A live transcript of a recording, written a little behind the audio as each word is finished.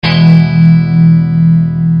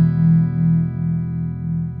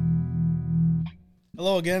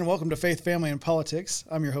Hello again. Welcome to Faith, Family, and Politics.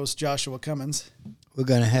 I'm your host, Joshua Cummins. We're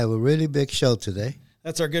going to have a really big show today.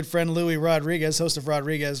 That's our good friend, Louis Rodriguez, host of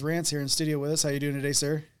Rodriguez Rants, here in studio with us. How you doing today,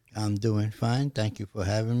 sir? I'm doing fine. Thank you for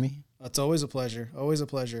having me. It's always a pleasure. Always a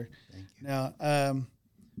pleasure. Thank you. Now,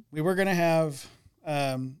 we were going to have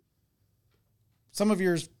some of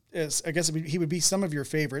yours, I guess he would be some of your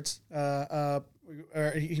favorites. Or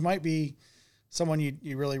he might be someone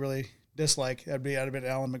you really, really dislike. That'd be Alan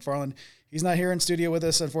McFarland. He's not here in studio with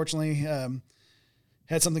us, unfortunately.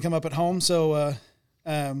 Had something come up at home, so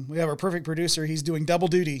we have our perfect producer. He's doing double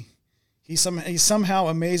duty. He's somehow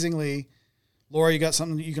amazingly, Laura, you got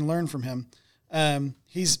something that you can learn from him.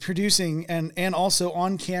 He's producing and also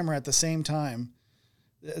on camera at the same time.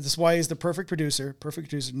 That's why he's the perfect producer.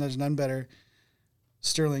 There's none better.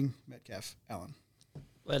 Sterling Metcalf Allen.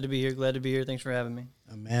 Glad to be here. Thanks for having me.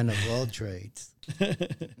 A man of all trades.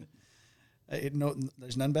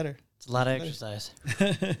 There's none better. It's a lot of exercise.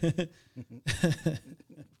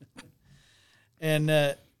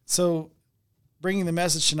 And so bringing the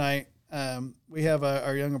message tonight, we have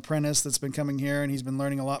our young apprentice that's been coming here, and he's been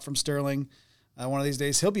learning a lot from Sterling. One of these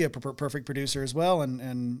days, he'll be a perfect producer as well,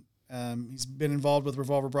 and he's been involved with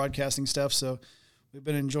Revolver Broadcasting stuff, so we've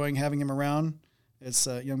been enjoying having him around. It's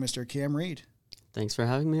young Mr. Cam Reed. Thanks for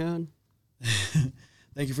having me on.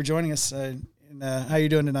 Thank you for joining us. How you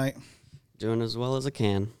doing tonight? Doing as well as I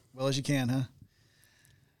can. Well as you can, huh?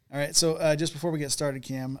 All right, so just before we get started,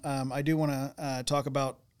 Cam, I do want to talk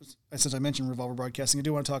about, since I mentioned Revolver Broadcasting, I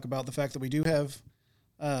do want to talk about the fact that we do have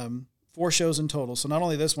 4 shows in total. So not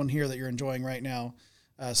only this one here that you're enjoying right now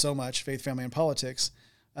so much, Faith, Family, and Politics,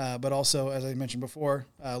 but also, as I mentioned before,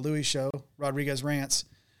 Louis' show, Rodriguez Rants.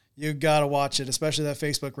 You got to watch it, especially that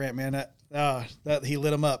Facebook rant, man. That he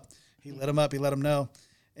lit him up. He let him know.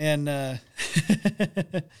 And that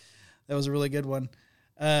was a really good one.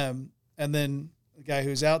 And then the guy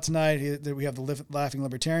who's out tonight, we have the Laughing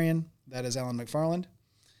Libertarian. That is Alan McFarland.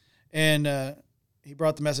 And he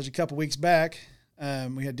brought the message a couple weeks back.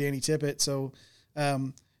 We had Danny Tippett. So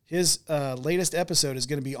his latest episode is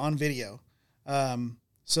going to be on video.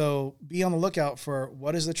 So be on the lookout for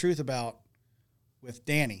What is the Truth About with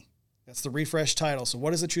Danny. That's the refresh title. So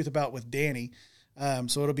What is the Truth About with Danny?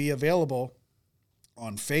 So it'll be available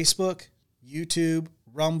on Facebook, YouTube,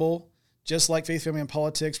 Rumble, just like Faith, Family, and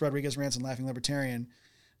Politics, Rodriguez Rants, and Laughing Libertarian.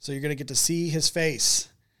 So you're going to get to see his face,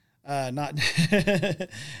 not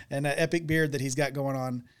and that epic beard that he's got going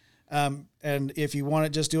on. And if you want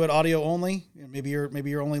to just do it audio only, maybe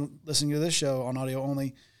you're only listening to this show on audio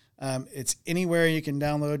only. It's anywhere you can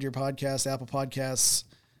download your podcast, Apple Podcasts,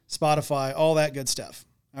 Spotify, all that good stuff.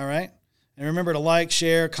 All right. And remember to like,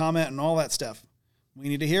 share, comment, and all that stuff. We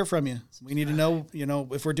need to hear from you. We need to know,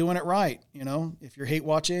 if we're doing it right, if you're hate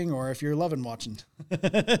watching or if you're loving watching.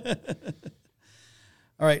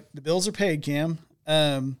 All right. The bills are paid, Cam.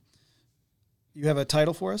 You have a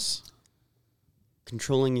title for us?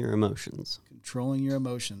 Controlling your emotions. Controlling your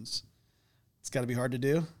emotions. It's got to be hard to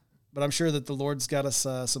do, but I'm sure that the Lord's got us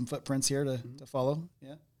some footprints here to follow.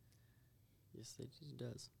 Yeah. Yes, he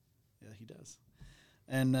does. Yeah, he does.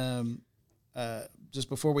 And just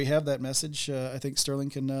before we have that message, I think Sterling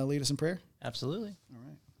can lead us in prayer. Absolutely. All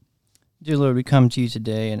right. Dear Lord, we come to you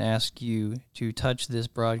today and ask you to touch this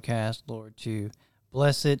broadcast, Lord, to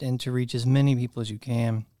bless it and to reach as many people as you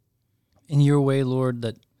can in your way, Lord,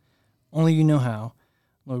 that only you know how.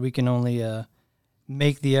 Lord, we can only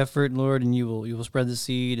make the effort, Lord, and you will spread the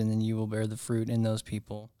seed, and then you will bear the fruit in those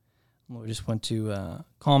people. Lord, just want to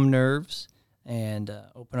calm nerves and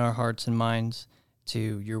open our hearts and minds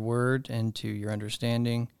to your word and to your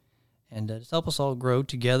understanding, and just help us all grow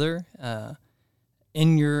together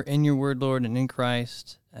in your word, Lord, and in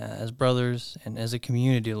Christ as brothers and as a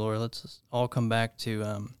community, Lord. Let's all come back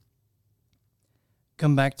to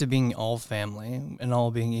being all family and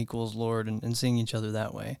all being equals, Lord, and seeing each other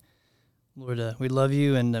that way. Lord, we love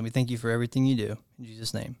you, and we thank you for everything you do. In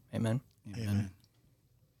Jesus' name, amen. Amen.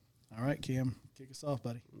 All right, Cam, kick us off,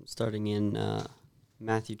 buddy. Starting in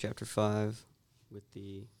Matthew chapter 5 with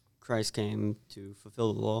the Christ came to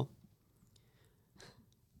fulfill the law.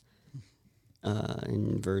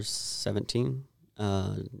 In verse 17,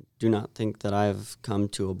 do not think that I have come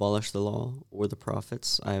to abolish the law or the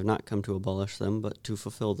prophets. I have not come to abolish them, but to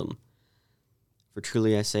fulfill them. For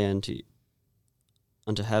truly I say unto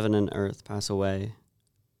heaven and earth pass away,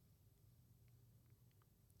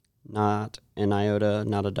 not an iota,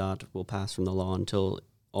 not a dot will pass from the law until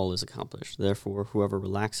all is accomplished. Therefore, whoever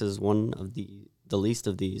relaxes one of the least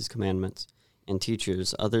of these commandments and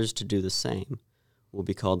teaches others to do the same will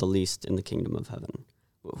be called the least in the kingdom of heaven.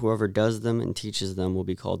 But whoever does them and teaches them will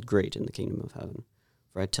be called great in the kingdom of heaven.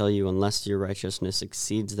 For I tell you, unless your righteousness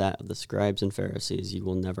exceeds that of the scribes and Pharisees, you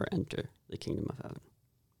will never enter the kingdom of heaven.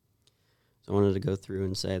 So I wanted to go through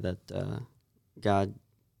and say that God,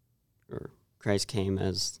 or Christ, came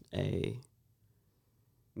as a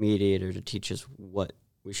mediator to teach us what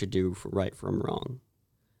we should do for right from wrong.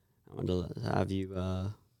 I wanted to have you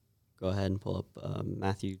go ahead and pull up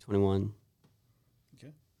Matthew 21.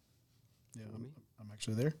 Okay. Yeah, I'm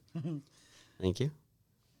actually there. Thank you.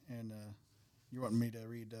 And you want me to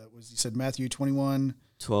read, you said Matthew 21?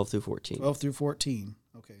 12 through 14. 12 through 14.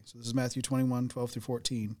 Okay, so this is Matthew 21, 12 through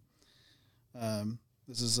 14.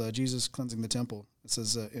 This is Jesus cleansing the temple. It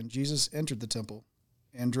says, and Jesus entered the temple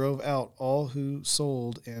and drove out all who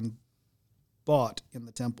sold and bought in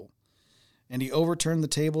the temple. And he overturned the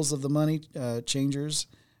tables of the money changers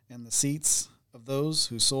and the seats of those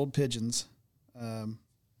who sold pigeons.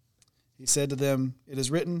 He said to them, it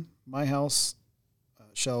is written, my house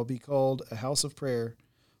shall be called a house of prayer,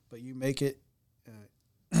 but you make it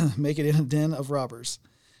make it in a den of robbers.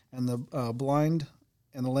 And the blind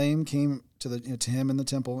and the lame came to him in the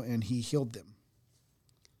temple, and he healed them.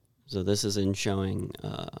 So this is in showing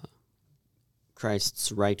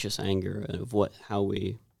Christ's righteous anger of how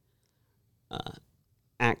we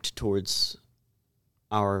act towards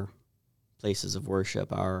our places of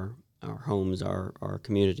worship, our homes, our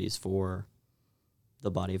communities, for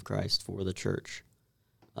the body of Christ, for the church,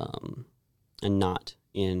 and not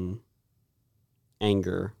in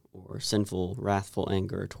anger or sinful, wrathful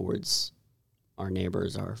anger towards our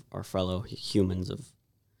neighbors, our fellow humans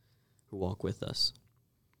who walk with us.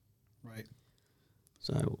 Right.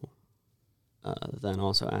 So I will then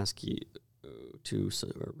also ask you to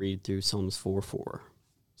read through Psalms 4:4.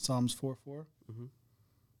 Psalms 4:4? Mm-hmm.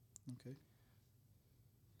 Okay.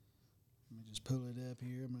 Let me just pull it up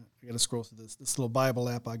here. I got to scroll through this little Bible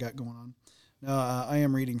app I got going on. Now, I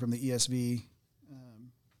am reading from the ESV,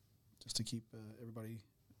 just to keep everybody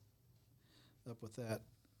up with that.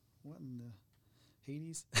 What in the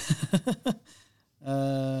Hades?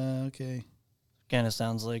 Okay. Kind of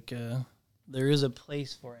sounds like there is a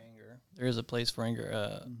place for anger. There is a place for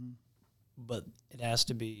anger, but it has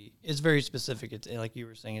to be. It's very specific. It's like you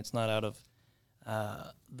were saying. It's not out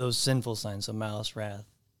of those sinful signs, so malice, wrath,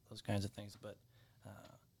 those kinds of things. But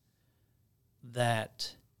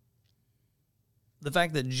that the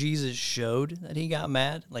fact that Jesus showed that he got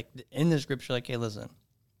mad, like in the scripture, like, hey, listen,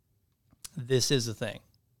 this is the thing.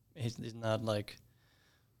 He's not like,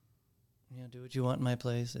 do what you want in my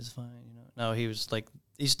place. It's fine. No, he was like,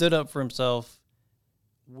 he stood up for himself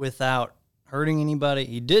without hurting anybody.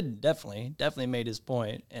 He did definitely made his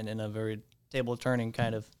point, and in a very table turning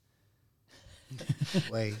kind of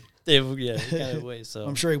way. kind of way. So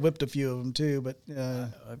I'm sure he whipped a few of them too, but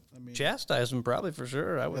chastised him probably for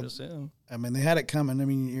sure. I would assume. I mean, they had it coming. I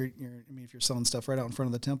mean, if you're selling stuff right out in front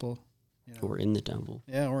of the temple, Or in the temple.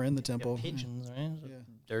 Yeah, or in the temple. Pigeons, right? So Yeah.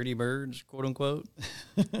 Dirty birds, quote unquote.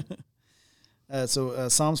 So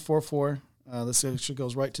Psalms 4:4. This actually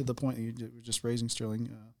goes right to the point that you were just raising, Sterling.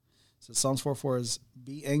 So Psalms 4:4 is,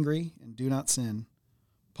 be angry and do not sin.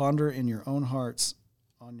 Ponder in your own hearts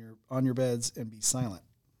on your beds and be silent.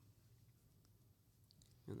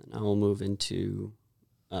 And then I will move into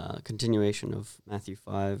continuation of Matthew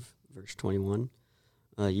 5, verse 21.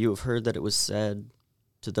 You have heard that it was said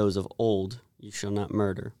to those of old, you shall not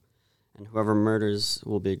murder, and whoever murders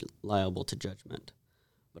will be liable to judgment.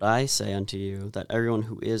 But I say unto you that everyone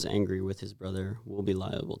who is angry with his brother will be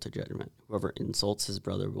liable to judgment. Whoever insults his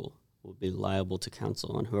brother will be liable to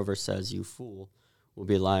counsel, and whoever says, you fool, will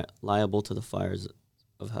be liable to the fires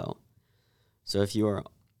of hell. So if you are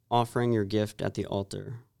offering your gift at the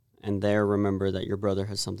altar, and there remember that your brother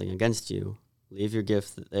has something against you, leave your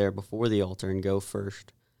gift there before the altar and go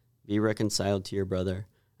first. Be reconciled to your brother,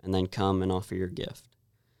 and then come and offer your gift.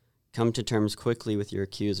 Come to terms quickly with your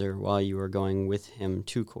accuser while you are going with him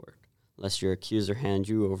to court, lest your accuser hand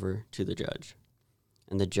you over to the judge,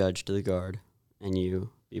 and the judge to the guard, and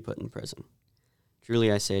you be put in prison.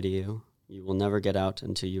 Truly I say to you, you will never get out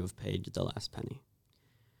until you have paid the last penny.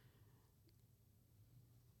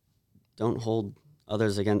 Don't hold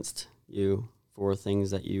others against you for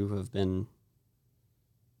things that you have been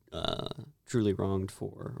truly wronged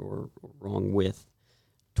for or wrong with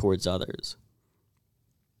towards others.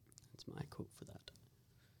 That's my quote for that.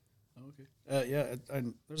 Okay.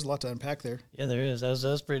 There's a lot to unpack there. Yeah, there is.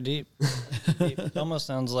 That's pretty deep. It almost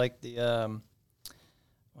sounds like the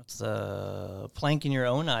what's the plank in your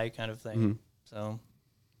own eye kind of thing. Mm-hmm. So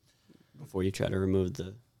Before you try to remove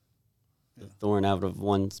the thorn out of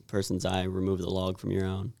one person's eye, remove the log from your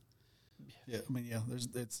own. Yeah, I mean,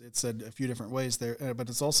 it's said a few different ways there, but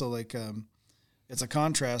it's also like it's a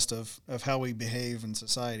contrast of how we behave in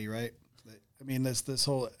society, right? I mean, this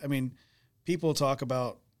whole, I mean, people talk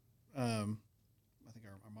about, I think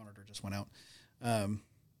our monitor just went out. I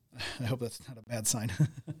hope that's not a bad sign.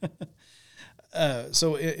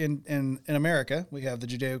 So in America, we have the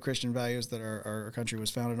Judeo-Christian values that our country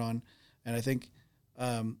was founded on. And I think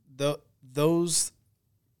those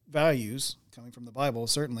values coming from the Bible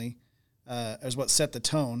certainly is what set the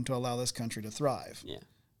tone to allow this country to thrive. Yeah.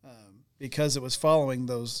 Because it was following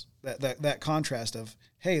that contrast of,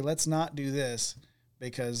 hey, let's not do this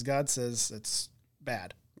because God says it's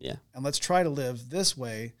bad. Yeah. And let's try to live this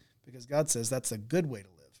way because God says that's a good way to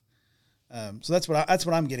live. So that's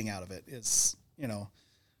what I'm getting out of it is,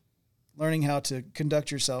 learning how to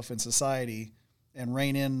conduct yourself in society and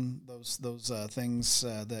rein in those things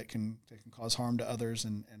that can cause harm to others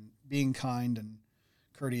and being kind and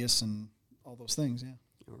courteous and all those things. Yeah.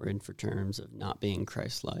 We're in for terms of not being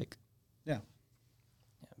Christ-like. Yeah.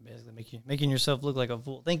 Yeah, basically making yourself look like a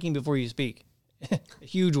fool. Thinking before you speak. A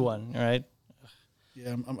huge one, right?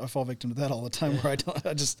 Yeah, I fall victim to that all the time where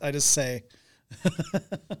I just say.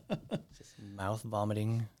 Just mouth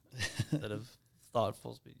vomiting instead of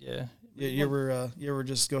thoughtful speech. Yeah. Yeah, you ever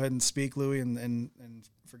just go ahead and speak, Louis, and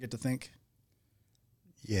forget to think?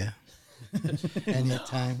 Yeah. Many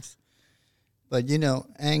times. But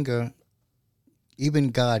anger,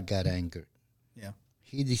 even God got angered. Yeah.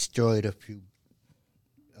 He destroyed a few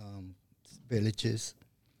villages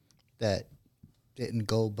that didn't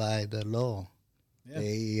go by the law. Yeah.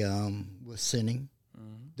 They were sinning,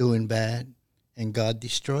 doing bad, and God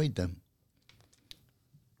destroyed them.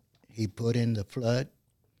 He put in the flood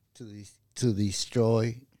to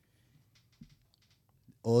destroy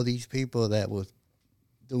all these people that were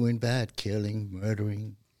doing bad, killing,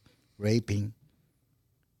 murdering, raping.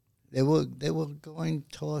 They were going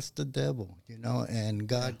towards the devil, and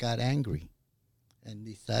God got angry and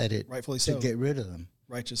decided rightfully to so. Get rid of them.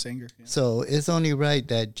 Righteous anger. Yeah. So it's only right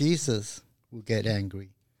that Jesus will get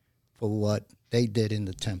angry for what they did in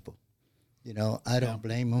the temple. I don't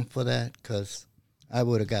blame them for that because I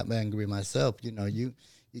would have got angry myself. You're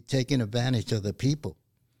taking advantage of the people,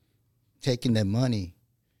 taking their money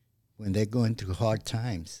when they're going through hard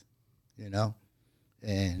times,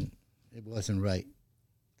 and it wasn't right.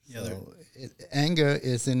 Yeah, so anger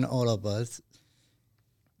is in all of us.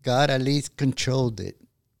 God at least controlled it,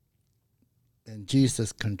 and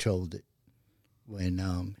Jesus controlled it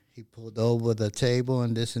when he pulled over the table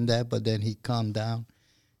and this and that, but then he calmed down.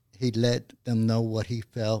 He let them know what he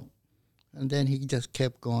felt, and then he just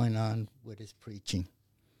kept going on with his preaching.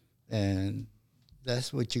 And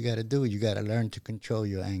that's what you got to do. You got to learn to control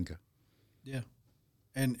your anger. Yeah,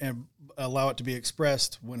 and allow it to be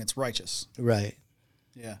expressed when it's righteous. Right.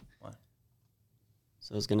 Yeah.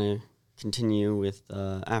 So I was going to continue with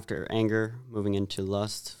after anger, moving into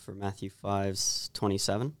lust for Matthew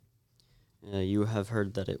 5:27. You have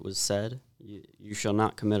heard that it was said, you shall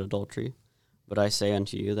not commit adultery. But I say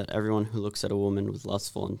unto you that everyone who looks at a woman with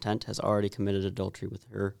lustful intent has already committed adultery with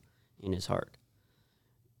her in his heart.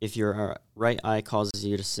 If your right eye causes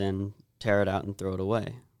you to sin, tear it out and throw it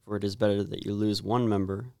away. For it is better that you lose one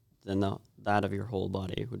member than that of your whole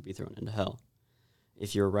body would be thrown into hell.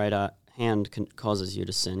 If your right hand causes you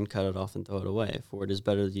to sin, cut it off and throw it away. For it is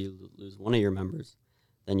better that you lose one of your members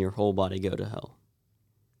than your whole body go to hell.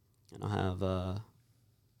 And I'll have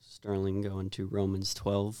Sterling go into Romans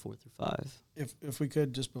 12:4-5. If we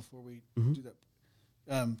could, just before we do that,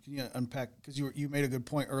 can you unpack, because you made a good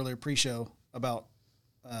point earlier pre-show about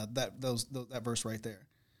that verse right there,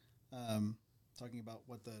 talking about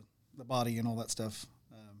what the body and all that stuff.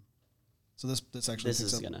 So this actually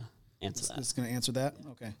is going to answer that. This is going to answer that. Yeah.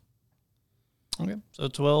 Okay.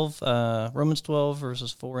 So Romans 12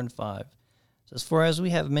 verses 4 and 5 says, "For as we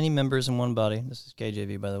have many members in one body," this is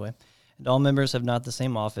KJV by the way, "and all members have not the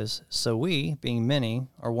same office, so we, being many,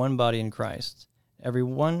 are one body in Christ, every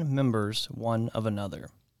one members one of another."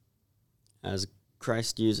 As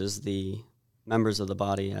Christ uses the members of the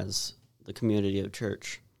body as the community of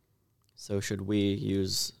church, so should we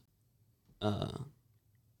use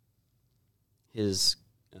his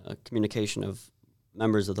communication of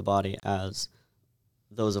members of the body as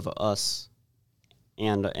those of us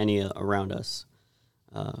and any around us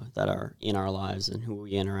that are in our lives and who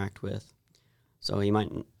we interact with. So he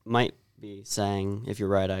might be saying, if your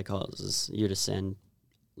right eye causes you to sin,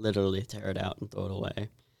 literally tear it out and throw it away,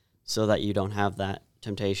 so that you don't have that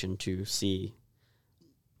temptation to see.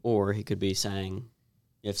 Or he could be saying,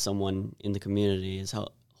 if someone in the community is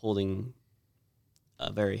holding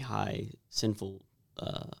a very high sinful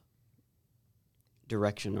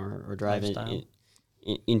direction or drive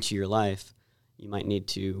into your life, you might need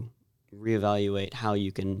to reevaluate how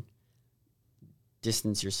you can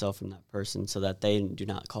distance yourself from that person so that they do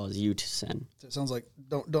not cause you to sin. So it sounds like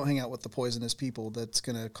don't hang out with the poisonous people that's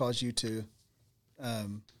going to cause you to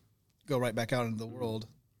go right back out into the world.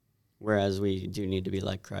 Whereas we do need to be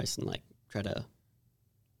like Christ and like try to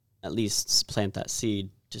at least plant that seed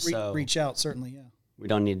just so Reach out, certainly, yeah. we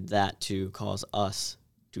don't need that to cause us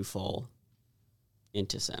to fall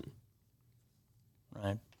into sin.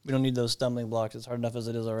 Right. We don't need those stumbling blocks. It's hard enough as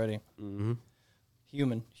it is already. Mm-hmm.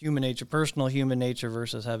 Human nature, personal human nature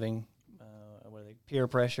versus having peer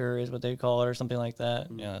pressure is what they call it, or something like that.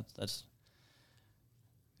 Mm-hmm. Yeah, that's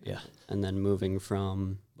And then moving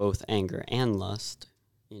from both anger and lust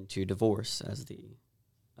into divorce as the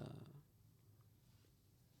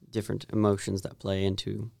different emotions that play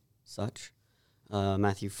into such.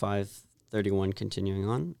 Matthew 5:31, continuing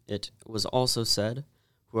on, it was also said,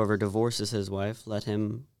 whoever divorces his wife, let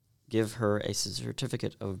him give her a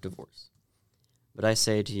certificate of divorce. But I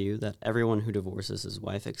say to you that everyone who divorces his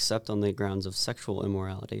wife, except on the grounds of sexual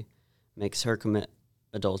immorality, makes her commit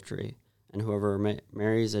adultery, and whoever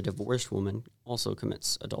marries a divorced woman also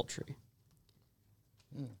commits adultery.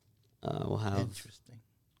 We'll have Interesting.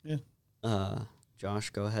 Josh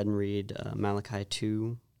go ahead and read Malachi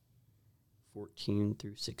 2:14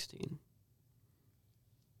 through 16.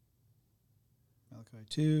 Malachi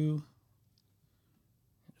 2.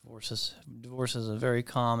 divorce is a very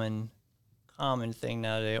common thing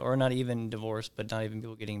nowadays, or not even divorce, but not even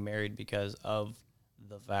people getting married because of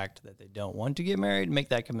the fact that they don't want to get married, make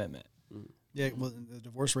that commitment. Yeah, well, the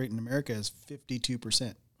divorce rate in America is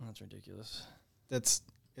 52%. That's ridiculous. It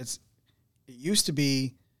used to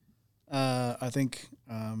be, I think,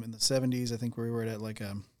 in the 70s, I think we were at like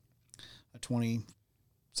a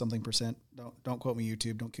 20-something percent. Don't quote me,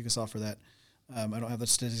 YouTube. Don't kick us off for that. I don't have the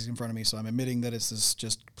statistics in front of me, so I'm admitting that it's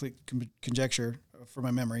just complete conjecture for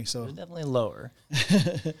my memory. So It's definitely lower.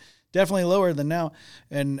 definitely lower than now,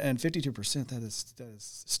 and 52%. That is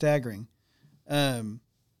staggering. And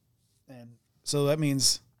so that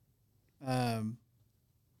means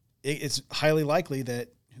it's highly likely that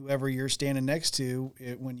whoever you're standing next to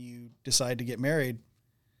when you decide to get married,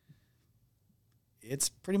 it's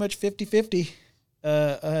pretty much 50-50.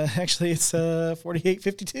 Actually, it's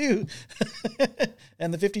 48-52,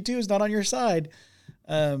 and the 52 is not on your side.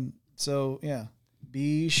 So yeah,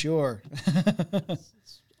 be sure.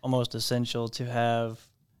 It's almost essential to have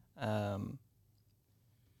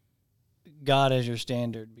God as your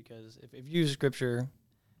standard, because if you use Scripture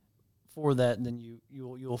for that, then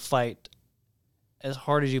you'll fight as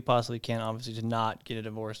hard as you possibly can, obviously, to not get a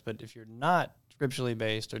divorce. But if you're not scripturally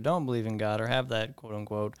based or don't believe in God or have that quote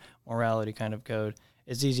unquote morality kind of code,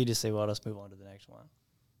 it's easy to say, well, let's move on to the next one.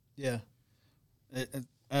 Yeah.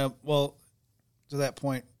 Well, to that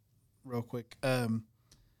point, real quick, my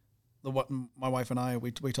wife and I,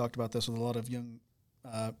 we talked about this with a lot of young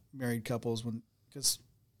married couples because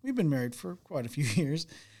we've been married for quite a few years,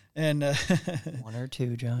 and One or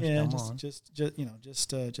two, Josh. yeah, come on.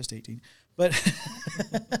 just 18, but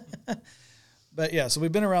but yeah, so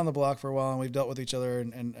we've been around the block for a while and we've dealt with each other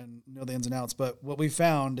and know the ins and outs. But what we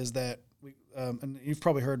found is that we and you've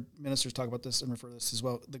probably heard ministers talk about this and refer to this as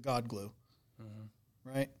well, the God glue,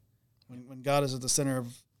 right? When God is at the center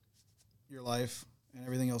of your life and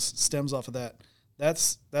everything else stems off of that,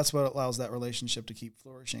 that's what allows that relationship to keep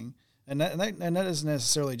flourishing. And that isn't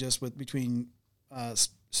necessarily just between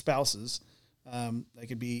spouses. They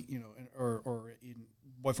could be, or even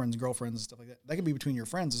boyfriends and girlfriends and stuff like that. That could be between your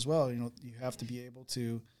friends as well. You have to be able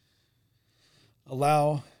to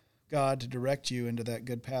allow God to direct you into that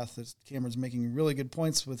good path. Cameron's making really good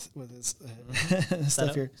points with his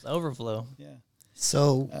stuff here. It's overflow. Yeah.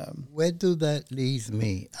 So where do that leave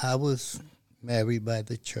me? I was married by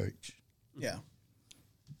the church. Yeah.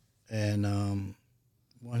 And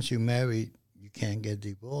once you're married, you can't get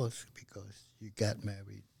divorced because you got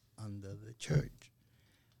married under the church.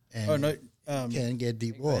 And you can't get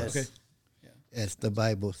divorced. Okay. Yeah. As the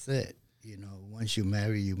Bible said. Once you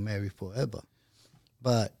marry forever.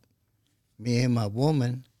 But me and my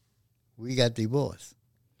woman, we got divorced.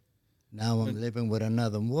 Now I'm living with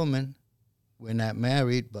another woman. We're not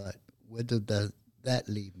married, but where does that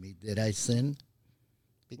leave me? Did I sin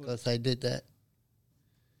because I did that?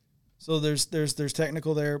 So there's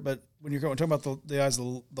technical there, but when you're talking about the eyes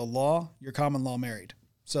of the law, you're common law married.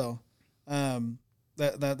 So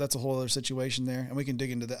that's a whole other situation there, and we can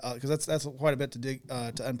dig into that because that's quite a bit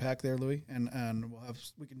to unpack there, Louis, and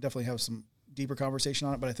we can definitely have some deeper conversation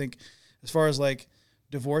on it. But I think as far as like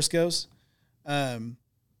divorce goes, the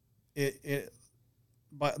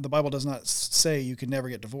Bible does not say you can never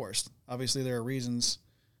get divorced. Obviously, there are reasons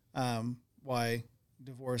why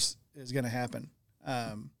divorce is going to happen.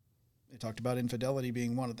 They talked about infidelity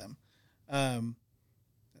being one of them.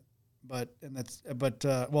 But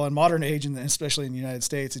in modern age, and especially in the United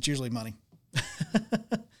States, it's usually money.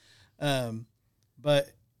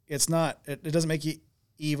 But it's not. It doesn't make you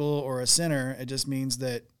evil or a sinner. It just means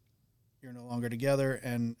that you're no longer together,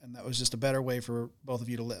 and that was just a better way for both of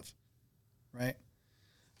you to live, right?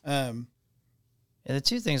 Yeah, the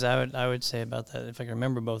two things I would say about that, if I can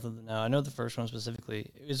remember both of them now, I know the first one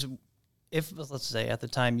specifically is if, let's say, at the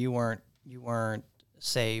time you weren't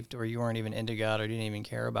saved, or you weren't even into God, or didn't even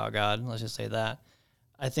care about God, let's just say that,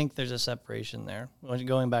 I think there's a separation there.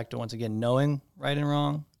 Going back to, once again, knowing right and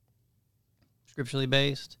wrong, scripturally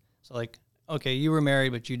based. So, like, okay, you were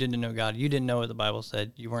married, but you didn't know God. You didn't know what the Bible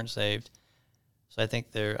said. You weren't saved. So I think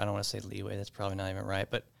I don't want to say leeway. That's probably not even right.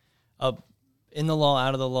 But in the law,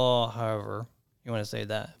 out of the law, however you want to say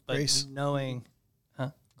that. But grace. Knowing,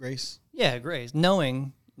 Grace. Yeah, grace.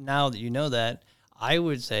 Knowing now that you know that, I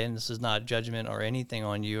would say, and this is not judgment or anything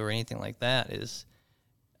on you or anything like that, is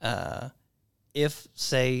if,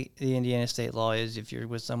 say, the Indiana state law is if you're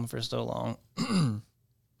with someone for so long,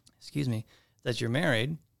 excuse me, that you're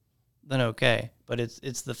married, then okay. But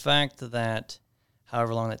it's the fact that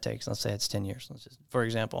however long that takes, let's say it's 10 years. Let's just, for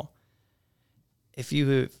example, if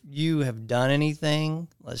you have done anything,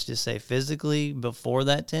 let's just say physically, before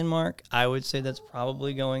that 10 mark, I would say that's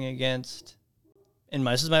probably going against, and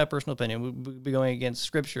this is my personal opinion, would be going against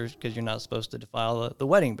scriptures, because you're not supposed to defile the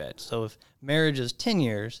wedding bed. So if marriage is 10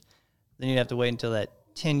 years, then you'd have to wait until that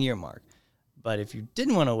 10-year mark. But if you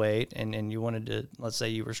didn't want to wait and you wanted to, let's say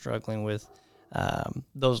you were struggling with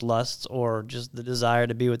those lusts, or just the desire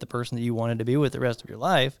to be with the person that you wanted to be with the rest of your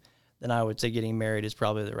life, then I would say getting married is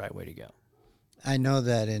probably the right way to go. I know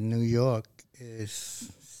that in New York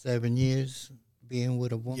is 7 years being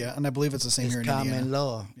with a woman. Yeah, and I believe it's the same here in Indiana. It's common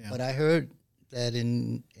law. Yeah. But I heard that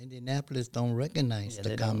in Indianapolis don't recognize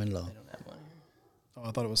the common law. They don't have one here. Oh,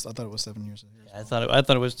 I thought it was 7 years. Yeah, I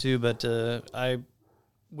thought it was too, but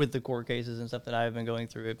with the court cases and stuff that I've been going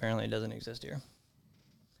through, apparently it doesn't exist here.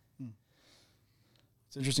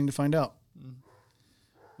 It's interesting to find out.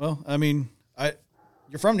 Well, I mean,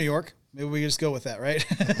 you're from New York. Maybe we just go with that, right?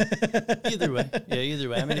 Either way.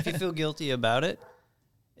 I mean, if you feel guilty about it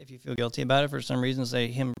for some reason, say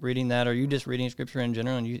him reading that, or you just reading scripture in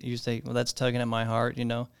general, and you say, well, that's tugging at my heart,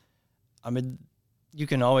 I mean, you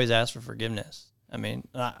can always ask for forgiveness. I mean,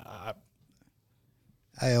 I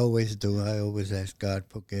always do. I always ask God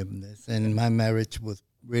forgiveness. And my marriage was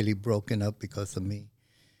really broken up because of me.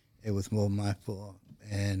 It was more my fault.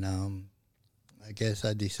 And I guess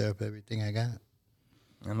I deserve everything I got.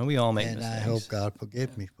 I mean, we all make mistakes. And I hope God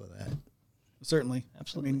forgive me for that. Certainly.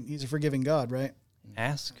 Absolutely. I mean, he's a forgiving God, right?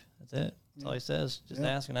 Ask. That's it. That's all he says. Just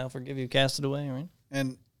ask and I'll forgive you. Cast it away, right?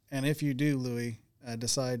 And if you do, Louis,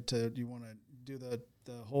 decide you want to do the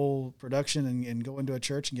whole production and go into a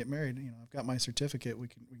church and get married, I've got my certificate. We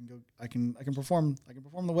can go. I can perform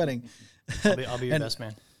the wedding. I'll be your best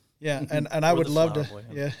man. Yeah, and I would love to. Boy.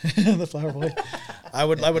 Yeah, the flower boy. I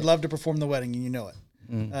would love to perform the wedding, and you know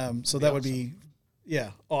it. So that would be.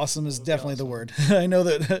 Yeah, awesome is definitely the word. I know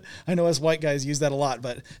us white guys use that a lot,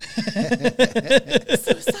 but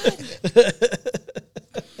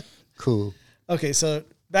Cool. Okay, so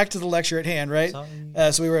back to the lecture at hand, right?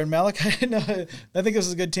 So we were in Malachi. No, I think this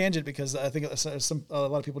is a good tangent because I think a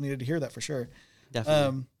lot of people needed to hear that for sure.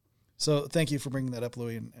 Definitely. So thank you for bringing that up,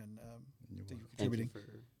 Louis, and thank you for contributing. Thank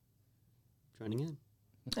you for joining in.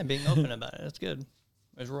 And being open about it. That's good. It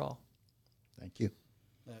was raw. Thank you.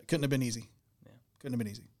 Couldn't have been easy. Yeah, couldn't have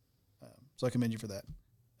been easy. So I commend you for that.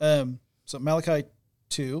 So Malachi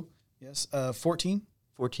 2, yes, 14?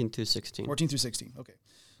 14 through 16. 14 through 16, okay.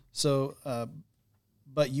 So,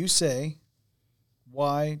 but you say,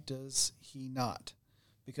 why does he not?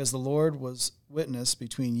 Because the Lord was witness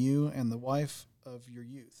between you and the wife of your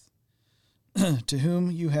youth, to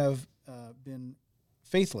whom you have been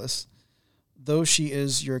faithless, though she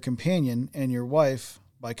is your companion and your wife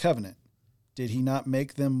by covenant. Did he not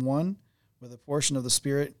make them one with a portion of the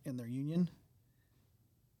Spirit in their union?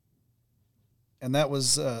 And that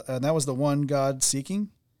was the one God seeking,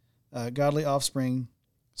 godly offspring.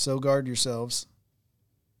 So guard yourselves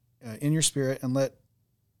in your spirit, and let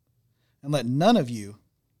none of you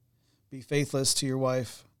be faithless to your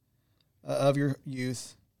wife of your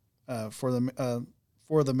youth. For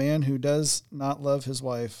the man who does not love his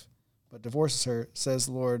wife but divorces her, says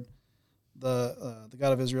the Lord, the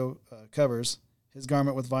God of Israel, covers his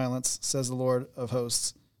garment with violence, says the Lord of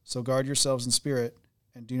hosts. So guard yourselves in spirit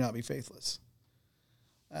and do not be faithless.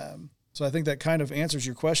 So I think that kind of answers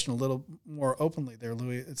your question a little more openly there,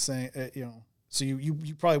 Louis. It's saying, So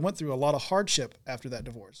you probably went through a lot of hardship after that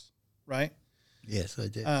divorce, right? Yes, I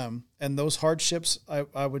did. And those hardships,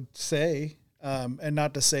 I would say, and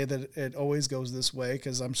not to say that it always goes this way,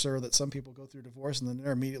 because I'm sure that some people go through divorce and then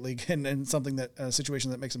they're immediately in something that a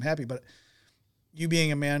situation that makes them happy. But you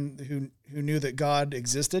being a man who knew that God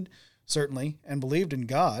existed, certainly, and believed in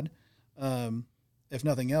God, if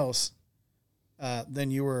nothing else,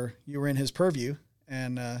 then you were in his purview,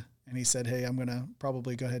 and he said, "Hey, I'm going to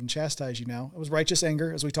probably go ahead and chastise you now." It was righteous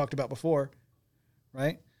anger, as we talked about before,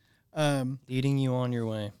 right? Leading you on your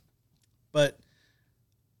way. But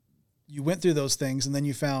you went through those things, and then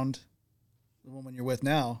you found the woman you're with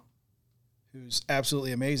now, who's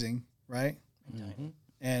absolutely amazing, right? Mm-hmm.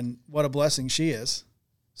 And what a blessing she is.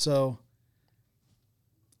 So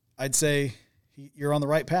I'd say you're on the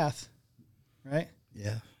right path, right?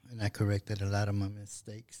 Yeah, and I corrected a lot of my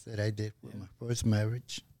mistakes that I did with my first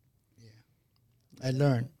marriage. Yeah, I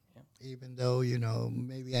learned, even though,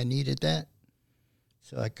 maybe I needed that,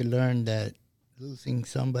 so I could learn that losing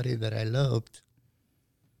somebody that I loved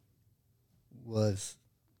was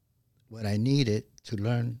what I needed to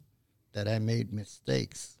learn that I made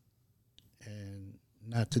mistakes and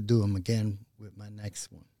not to do them again with my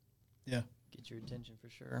next one. Yeah. Get your attention for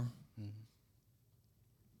sure. Mm-hmm.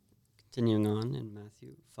 Continuing on in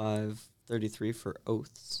Matthew 5:33 for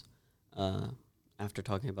oaths, after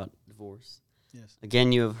talking about divorce. Yes.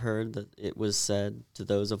 Again, you have heard that it was said to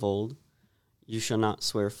those of old, "You shall not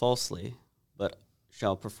swear falsely, but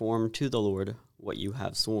shall perform to the Lord what you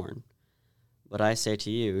have sworn." But I say to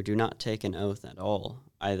you, do not take an oath at all,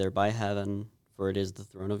 either by heaven, for it is the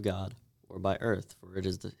throne of God, or by earth, for it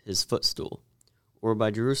is his footstool, or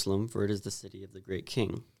by Jerusalem, for it is the city of the great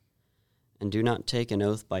king. And do not take an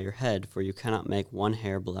oath by your head, for you cannot make one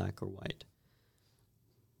hair black or white.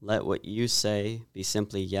 Let what you say be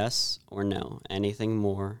simply yes or no. Anything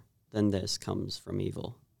more than this comes from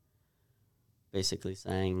evil. Basically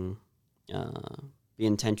saying, be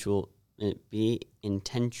intentional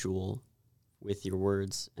with your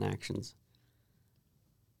words and actions.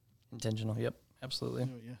 Intentional, yep, absolutely.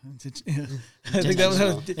 Oh, yeah. I think that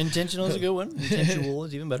was Intentional is a good one. Intentional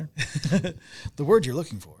is even better. the word you're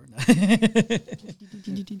looking for.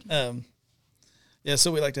 Yeah,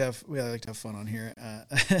 so we like to have fun on here,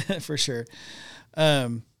 for sure.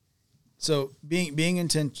 So being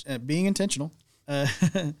intentional, I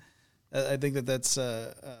think that's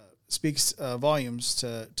speaks volumes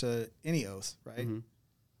to any oath, right?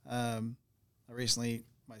 Mm-hmm. I recently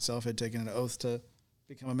myself had taken an oath to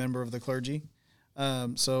become a member of the clergy,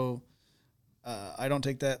 so I don't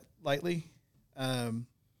take that lightly.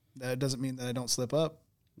 That doesn't mean that I don't slip up,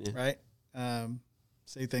 right?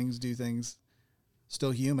 Say things, do things.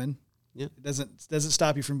 Still human. Yeah. It doesn't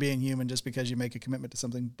stop you from being human just because you make a commitment to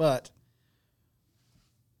something, but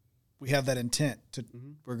we have that intent to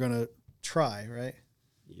we're going to try, right?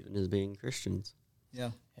 Even as being Christians.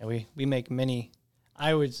 Yeah. Yeah, we make many,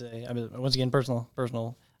 I would say, once again, personal,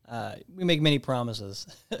 we make many promises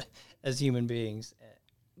as human beings.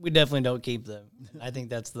 We definitely don't keep them. I think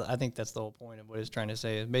that's the whole point of what it's trying to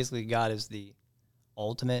say. Is basically God is the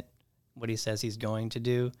ultimate, what he says he's going to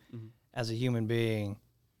do. Mm-hmm. As a human being,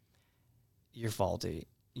 you're faulty.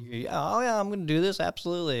 I'm going to do this.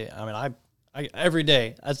 Absolutely. I every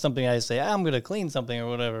day, that's something I say, I'm going to clean something or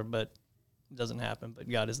whatever, but it doesn't happen. But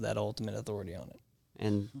God is that ultimate authority on it.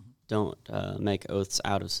 And don't make oaths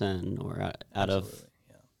out of sin or out of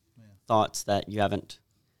thoughts that you haven't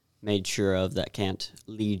made sure of that can't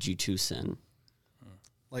lead you to sin.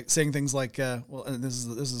 Like saying things like, and this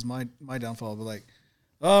is my downfall, but like,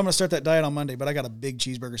 oh, I'm going to start that diet on Monday, but I got a big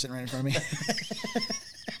cheeseburger sitting right in front of me.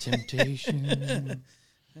 Temptation.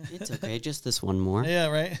 It's okay, just this one more. Yeah,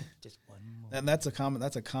 right. Just one more. And that's a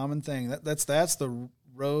common thing. That's the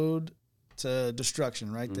road to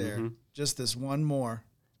destruction right there. Mm-hmm. Just this one more.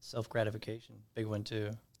 Self-gratification, big one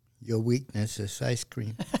too. Your weakness is ice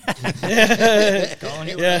cream.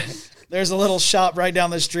 Yeah. There's a little shop right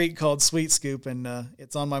down the street called Sweet Scoop, and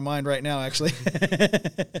it's on my mind right now, actually.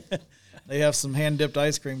 They have some hand-dipped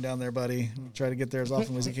ice cream down there, buddy. Try to get there as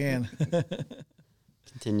often as you can.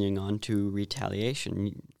 Continuing on to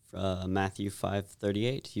retaliation, Matthew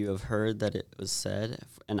 5:38. You have heard that it was said,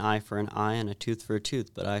 an eye for an eye and a tooth for a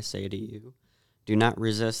tooth. But I say to you, do not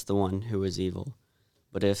resist the one who is evil.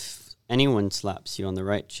 But if anyone slaps you on the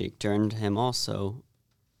right cheek, turn to him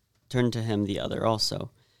the other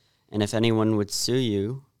also. And if anyone would sue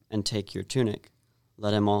you and take your tunic,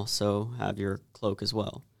 let him also have your cloak as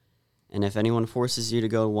well. And if anyone forces you to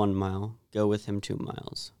go 1 mile, go with him 2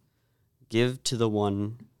 miles. Give to the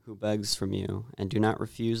one who begs from you, and do not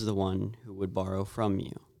refuse the one who would borrow from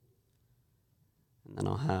you. And then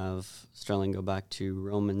I'll have Sterling go back to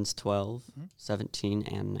Romans 12, 17,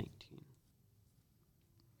 and 19.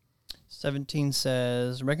 17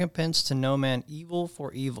 says, recompense to no man evil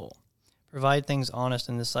for evil. Provide things honest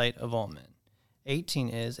in the sight of all men. 18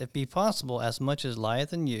 is, if be possible, as much as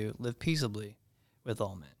lieth in you, live peaceably with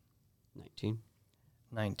all men. 19.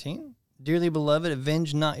 19, dearly beloved,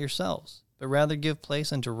 avenge not yourselves, but rather give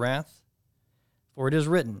place unto wrath. For it is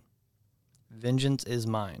written, vengeance is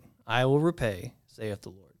mine. I will repay, saith the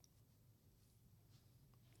Lord.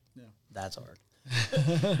 Yeah. That's hard.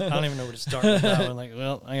 I don't even know where to start with that one. Like,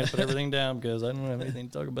 well, I got to put everything down because I don't have anything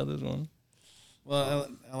to talk about this one. Well,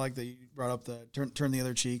 I like that you brought up the turn the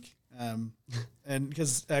other cheek. And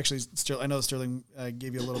because actually, I know Sterling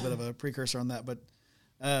gave you a little bit of a precursor on that, but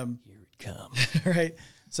here it comes. right.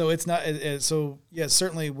 So it's not. So yeah,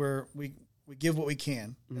 certainly we give what we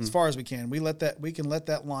can as far as we can. We can let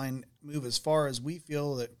that line move as far as we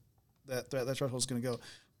feel that threshold is going to go.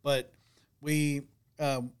 But when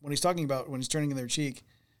he's turning the other cheek,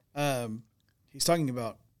 he's talking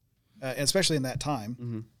about, especially in that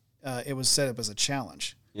time, it was set up as a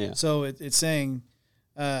challenge. Yeah. So it's saying,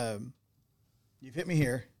 you've hit me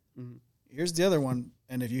here. Here's the other one,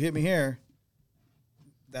 and if you hit me here,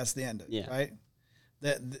 that's the end of it. Yeah. Right.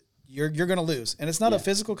 That you're going to lose, and it's not a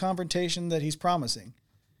physical confrontation that he's promising.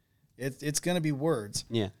 It's going to be words.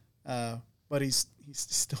 Yeah. But he's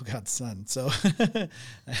still God's son. So I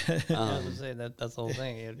was gonna say that's the whole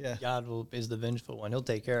thing. Yeah. God is the vengeful one. He'll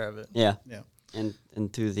take care of it. Yeah. Yeah.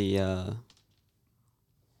 And through the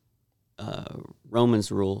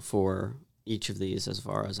Romans rule for each of these, as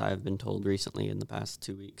far as I've been told recently in the past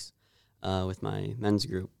 2 weeks with my men's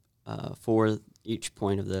group, for each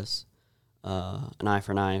point of this, an eye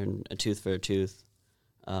for an eye and a tooth for a tooth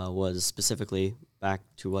was specifically back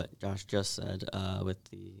to what Josh just said with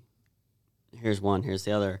the here's one, here's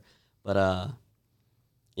the other. But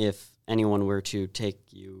if anyone were to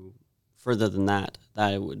take you further than that,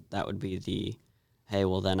 that would be the, hey,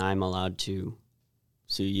 well, then I'm allowed to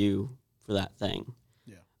sue you for that thing.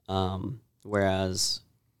 Yeah. Whereas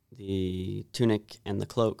the tunic and the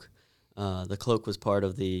cloak was part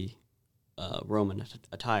of the Roman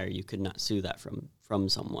attire. You could not sue that from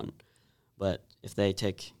someone. But if they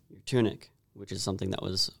take your tunic, which is something that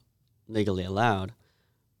was legally allowed,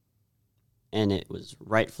 and it was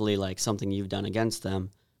rightfully like something you've done against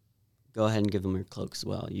them, go ahead and give them your cloak as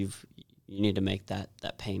well. You need to make that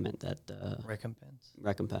payment, that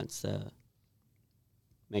recompense,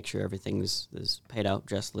 make sure everything is paid out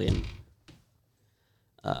justly and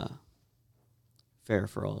fair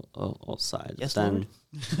for all sides. Yes,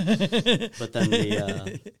 but then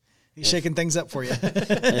the he's shaking things up for you.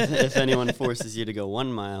 if anyone forces you to go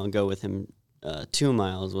 1 mile and go with him 2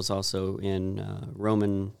 miles, was also in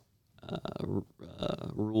Roman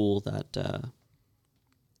rule that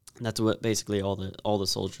that's what basically all the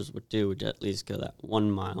soldiers would do, would at least go that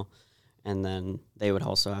 1 mile, and then they would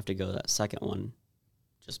also have to go that second one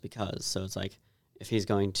just because. So it's like if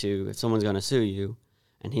someone's going to sue you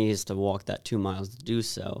and he has to walk that 2 miles to do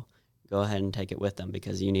so, go ahead and take it with them,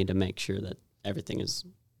 because you need to make sure that everything is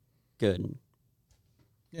good.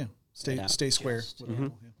 Yeah. Stay square. Mm-hmm.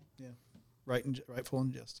 Yeah. Rightful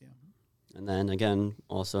and just. Yeah. And then again,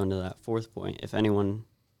 also into that fourth point, if anyone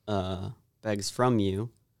begs from you,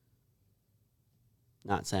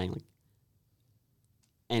 not saying like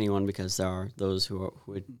anyone, because there are those who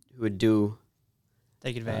would do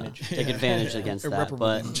Take advantage. Take advantage against that,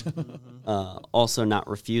 but also not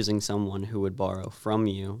refusing someone who would borrow from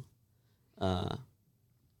you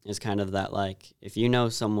is kind of that, like, if you know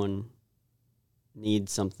someone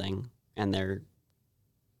needs something and they're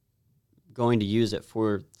going to use it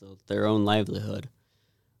for their own livelihood,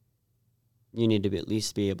 you need to at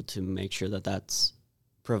least be able to make sure that that's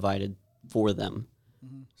provided for them.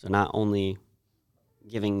 Mm-hmm. So not only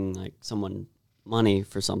giving like someone money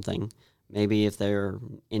for something, maybe if they're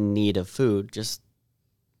in need of food, just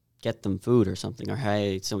get them food or something. Or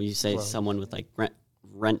hey, so you say someone with like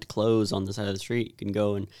rent clothes on the side of the street, you can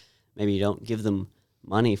go and maybe you don't give them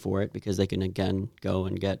money for it because they can again go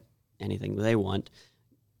and get anything they want.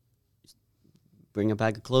 Just bring a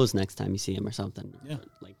bag of clothes next time you see them or something. Yeah.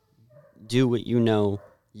 Like, do what you know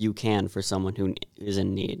you can for someone who is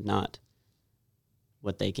in need, not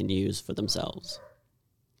what they can use for themselves.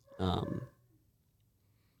 And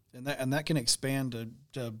that can expand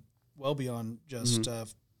to well beyond just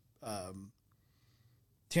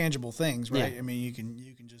tangible things, right? Yeah. I mean, you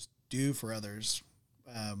can just do for others.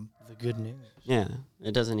 The good news. Yeah,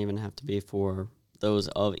 it doesn't even have to be for those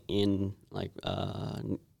in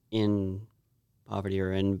poverty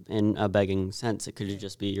or in a begging sense. It could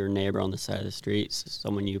just be your neighbor on the side of the street,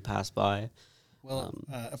 someone you pass by. Well,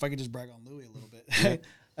 if I could just brag on Louis a little bit,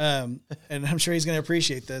 and I'm sure he's going to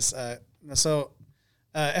appreciate this.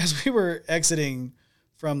 As we were exiting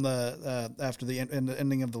from the after the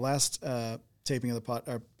ending of the last taping of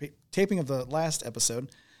the last episode,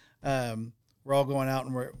 we're all going out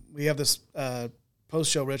and we have this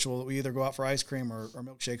post-show ritual that we either go out for ice cream or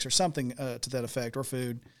milkshakes or something to that effect, or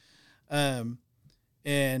food.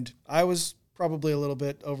 And I was probably a little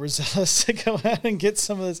bit overzealous to go out and get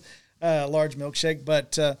some of this large milkshake,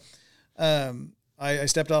 but I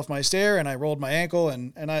stepped off my stair and I rolled my ankle,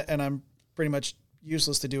 and I'm pretty much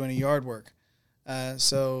useless to do any yard work.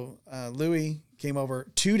 So Louis came over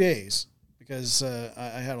 2 days because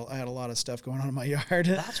I had a lot of stuff going on in my yard.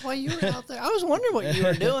 That's why you were out there. I was wondering what you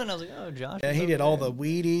were doing. I was like, oh, Josh. Yeah, he did all the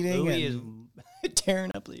weed eating. Louis is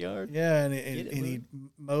tearing up the yard. Yeah, and he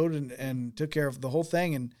mowed and took care of the whole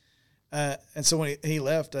thing. And so when he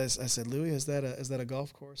left, I said, Louis, is that a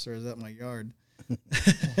golf course or is that my yard?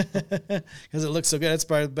 Because it looks so good. It's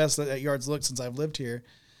probably the best that yard's looked since I've lived here.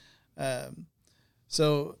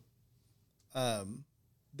 So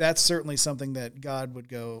that's certainly something that God would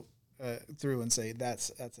go through and say, that's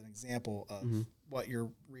an example of what you're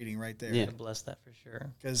reading right there. Yeah, bless that for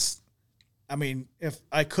sure. Because, I mean, if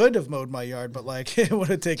I could have mowed my yard, but like it would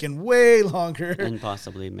have taken way longer. And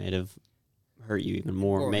possibly may have hurt you even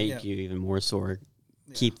more, make you even more sore,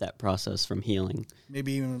 keep that process from healing.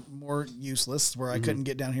 Maybe even more useless, where I couldn't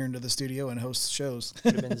get down here into the studio and host shows.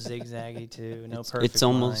 Could have been zigzaggy too. No perfect.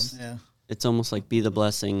 It's almost like be the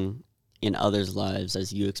blessing in others' lives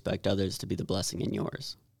as you expect others to be the blessing in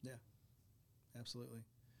yours. Yeah, absolutely.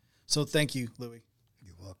 So thank you, Louis.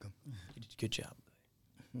 You're welcome. You did a good job.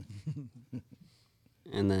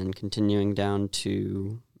 And then continuing down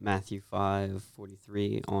to Matthew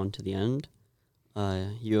 5:43 on to the end.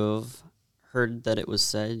 You have heard that it was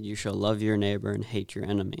said, you shall love your neighbor and hate your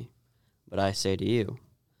enemy. But I say to you,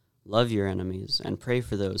 love your enemies and pray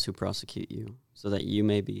for those who prosecute you, so that you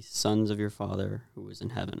may be sons of your Father who is in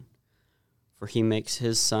heaven. For he makes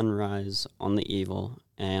his sun rise on the evil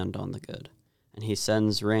and on the good, and he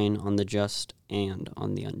sends rain on the just and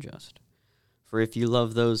on the unjust. For if you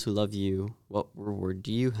love those who love you, what reward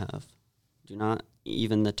do you have? Do not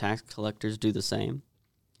even the tax collectors do the same?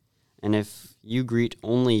 And if you greet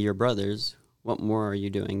only your brothers, what more are you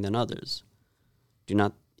doing than others? Do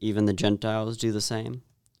not even the Gentiles do the same?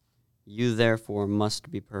 You therefore must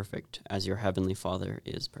be perfect, as your heavenly Father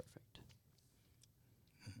is perfect.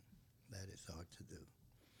 That is hard to do.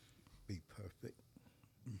 Be perfect.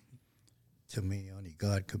 To me, only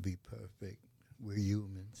God could be perfect. We're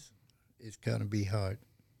humans. It's going to be hard.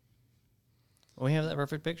 Well, we have that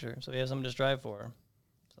perfect picture, so we have something to strive for.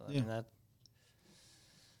 So I mean,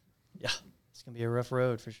 it's gonna be a rough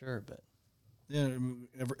road for sure, but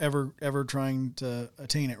ever trying to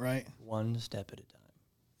attain it, right? One step at a time.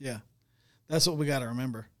 Yeah, that's what we got to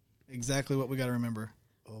remember. Exactly what we got to remember.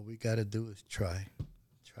 All we got to do is try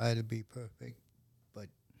to be perfect, but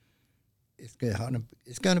it's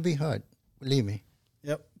gonna be hard. Believe me.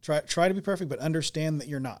 Yep. Try to be perfect, but understand that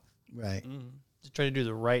you're not. Right. Just try to do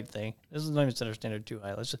the right thing. This is not even set our standard too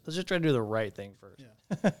high. Let's just try to do the right thing first.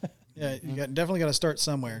 Yeah. Yeah, you definitely got to start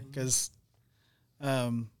somewhere, because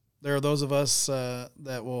there are those of us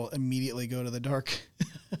that will immediately go to the dark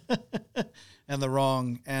and the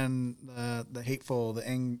wrong and the hateful, the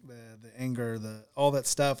anger, all that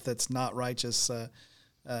stuff that's not righteous,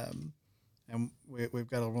 and we've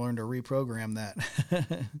got to learn to reprogram that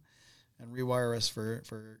and rewire us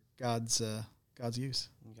for God's use. God's use,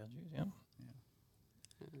 yeah.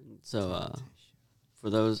 So for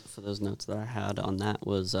those notes that I had on that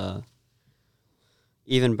was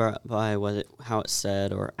even by how it's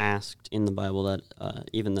said or asked in the Bible that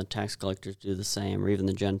even the tax collectors do the same, or even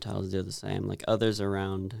the Gentiles do the same. Like others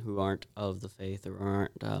around who aren't of the faith or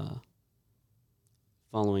aren't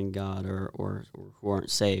following God or who aren't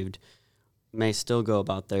saved may still go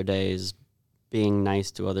about their days being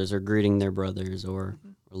nice to others or greeting their brothers or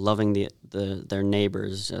loving their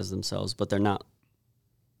neighbors as themselves, but they're not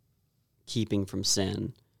keeping from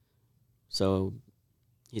sin. So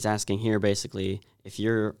he's asking here basically, if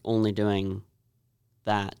you're only doing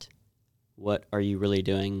that, what are you really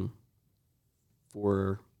doing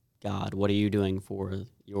for God? What are you doing for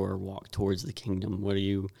your walk towards the kingdom? What are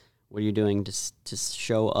you doing to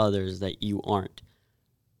show others that you aren't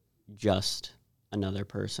just another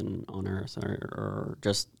person on earth or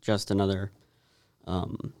just another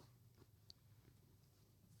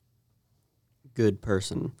good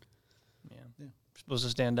person? Yeah. We're supposed to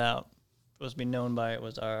stand out. Supposed to be known by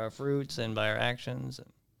our fruits and by our actions.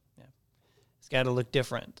 And yeah, it's got to look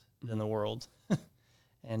different than the world,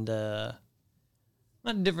 and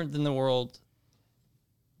not different than the world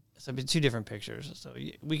So it'd be two different pictures. So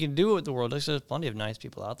we can do it with the world. There's plenty of nice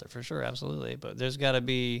people out there for sure, absolutely. But there's got to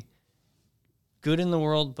be good in the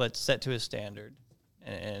world, but set to a standard.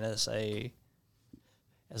 And as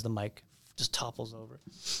the mic just topples over,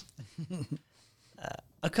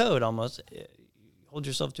 a code almost. Hold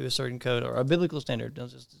yourself to a certain code or a biblical standard. Don't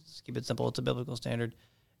just keep it simple. It's a biblical standard,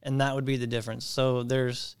 and that would be the difference. So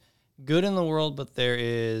there's good in the world, but there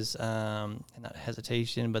is not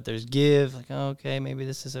hesitation, but there's give. Like, oh, okay, maybe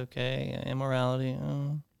this is okay. Immorality.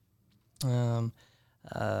 There's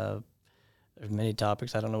many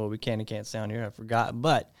topics. I don't know what we can and can't say on here. I forgot.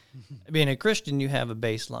 But being a Christian, you have a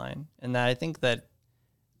baseline, and I think that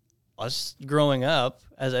us growing up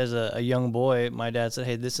as a young boy, my dad said,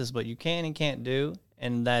 hey, this is what you can and can't do,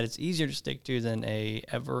 and that it's easier to stick to than a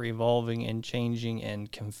ever-evolving and changing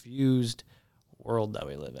and confused world that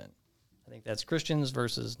we live in. I think that's Christians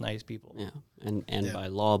versus nice people. Yeah, and by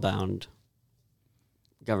law-bound,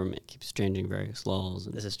 government keeps changing various laws.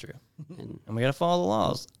 This is true. And we got to follow the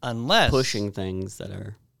laws, unless... pushing things that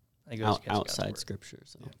are outside God's Scripture.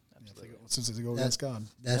 So. Yeah, absolutely. Since they go against God.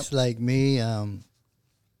 That's like me,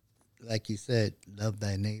 like you said, love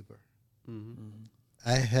thy neighbor. Mm-hmm.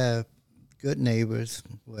 I have good neighbors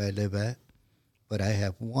where I live at, but I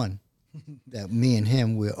have one that me and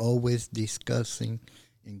him, we're always discussing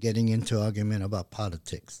and getting into argument about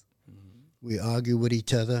politics. Mm-hmm. We argue with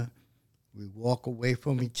each other. We walk away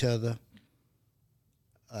from each other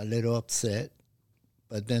a little upset,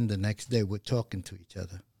 but then the next day we're talking to each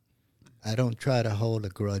other. I don't try to hold a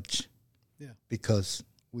grudge because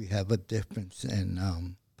we have a difference in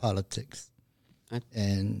politics.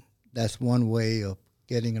 And that's one way of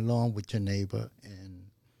getting along with your neighbor and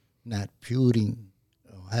not feuding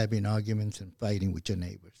or having arguments and fighting with your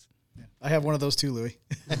neighbors. Yeah. I have one of those too, Louis,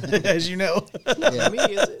 as you know. Yeah. Me,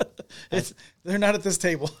 is it? They're not at this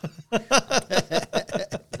table.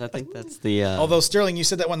 I think that's the... Although, Sterling, you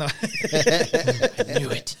said that one, though. I knew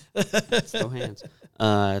it. Throw hands.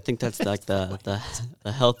 I think that's like the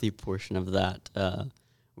healthy portion of that,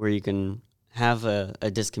 where you can have a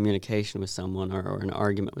discommunication with someone or an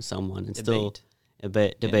argument with someone and still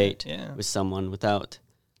debate with someone without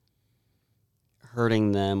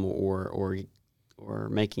hurting them or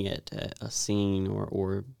making it a scene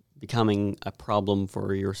or becoming a problem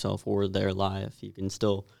for yourself or their life. You can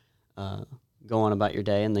still go on about your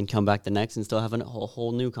day and then come back the next and still have a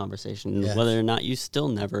whole new conversation. Yes. Whether or not you still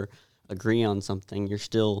never agree on something, you're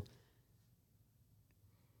still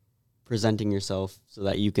presenting yourself so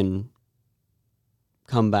that you can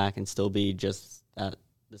come back and still be just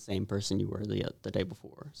the same person you were the day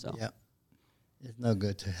before. So yeah, it's no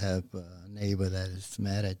good to have a neighbor that is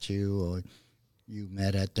mad at you or you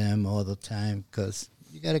mad at them all the time, because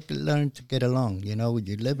you got to learn to get along. You know,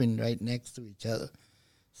 you're living right next to each other,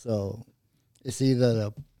 so it's either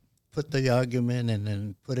to put the argument and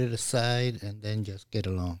then put it aside and then just get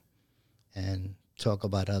along and talk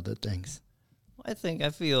about other things. I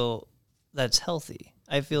feel that's healthy.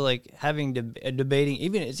 I feel like having debating,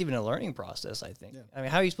 it's even a learning process, I think. Yeah. I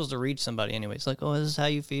mean, how are you supposed to reach somebody anyway? It's like, oh, this is how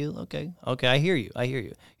you feel? Okay, I hear you.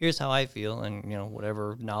 Here's how I feel, and,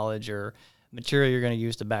 whatever knowledge or material you're going to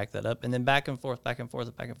use to back that up, and then back and forth.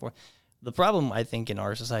 The problem, I think, in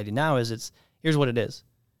our society now is here's what it is.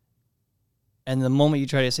 And the moment you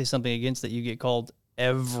try to say something against that, you get called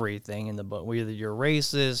everything in the book. Whether you're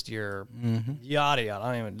racist, you're yada yada.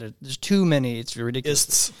 I don't even. There's too many. It's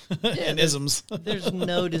ridiculous. And isms. There's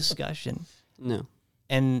no discussion. No.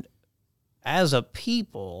 And as a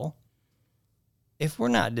people, if we're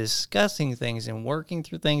not discussing things and working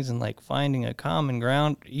through things and like finding a common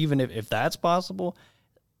ground, even if that's possible,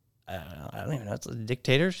 I don't even know. It's a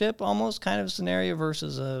dictatorship almost kind of scenario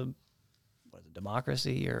versus a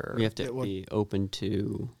democracy, or we have to be open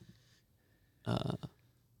to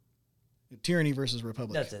tyranny versus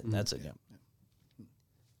republic. That's it. That's it.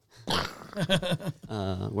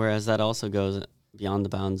 Yeah. Whereas that also goes beyond the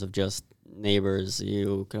bounds of just neighbors.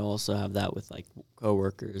 You could also have that with like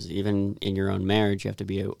coworkers. Even in your own marriage, you have to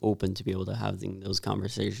be open to be able to have those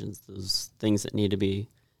conversations, those things that need to be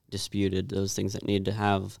disputed, those things that need to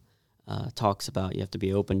have talks about. You have to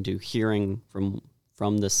be open to hearing from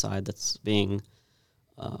this side that's being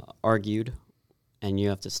argued, and you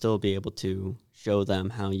have to still be able to show them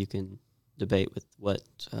how you can debate with what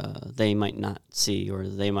they might not see or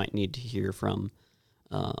they might need to hear from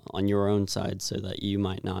on your own side, so that you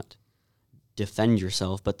might not defend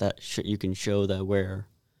yourself, but that you can show that where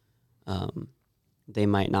they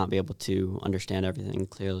might not be able to understand everything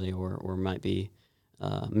clearly or might be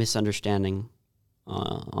misunderstanding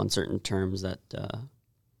on certain terms, that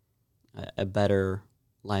a better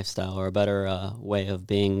lifestyle or a better way of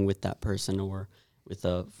being with that person or with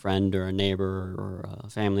a friend or a neighbor or a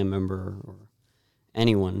family member or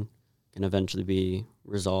anyone can eventually be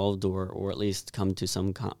resolved or at least come to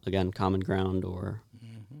some, common ground or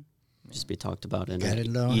just be talked about in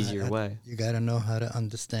an easier way. You got to know how to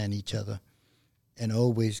understand each other and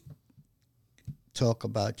always talk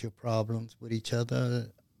about your problems with each other,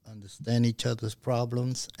 understand each other's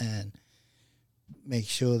problems, and make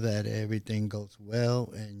sure that everything goes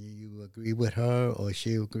well and you agree with her or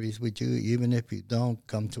she agrees with you. Even if you don't,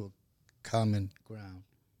 come to a common ground.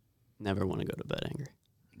 Never want to go to bed angry.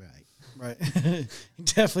 Right. You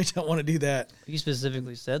definitely don't want to do that. You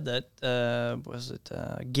specifically said that,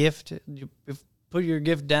 gift? Put your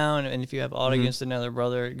gift down, and if you have aught against another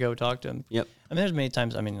brother, go talk to him. Yep. I mean, there's many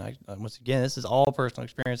times, once again, this is all personal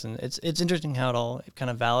experience, and it's interesting how it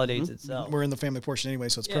kind of validates itself. We're in the family portion anyway,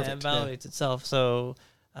 so it's perfect. It validates itself. So,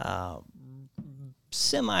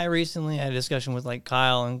 semi-recently, I had a discussion with,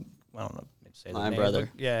 Kyle, and I don't know if say my name,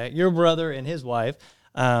 brother. Your brother and his wife,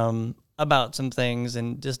 about some things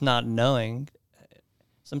and just not knowing.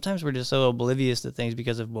 Sometimes we're just so oblivious to things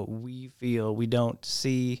because of what we feel. We don't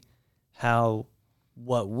see how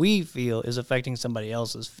what we feel is affecting somebody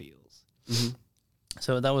else's feels. Mm-hmm.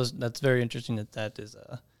 So that's very interesting that is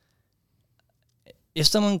if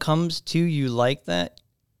someone comes to you like that,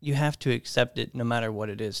 you have to accept it no matter what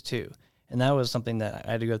it is too. And that was something that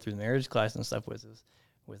I had to go through the marriage class and stuff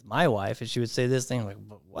with my wife, and she would say this thing like,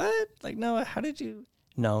 "But what? Like, no, how did you?"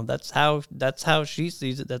 No, that's how she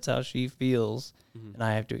sees it. That's how she feels, and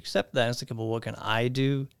I have to accept that. And it's like, well, what can I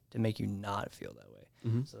do to make you not feel that way?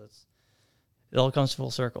 Mm-hmm. So it all comes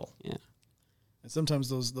full circle. Yeah. And sometimes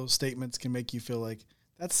those statements can make you feel like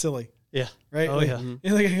that's silly. Yeah. Right. Oh like, yeah. Mm-hmm.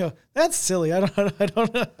 You're like, you go, that's silly. I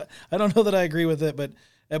don't know that I agree with it, but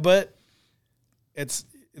it's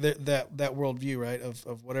that worldview, right?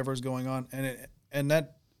 Of whatever's going on, and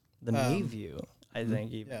that The me view, I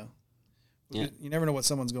think. Even. Yeah. Yeah. You never know what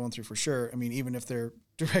someone's going through for sure. I mean, even if they're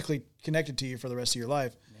directly connected to you for the rest of your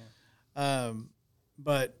life. Yeah.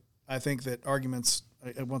 But I think that arguments,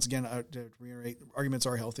 once again, to reiterate, arguments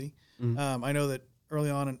are healthy. Mm-hmm. I know that early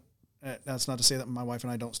on, and that's not to say that my wife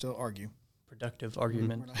and I don't still argue. Productive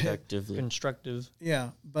argument. Productively. Constructive. Yeah,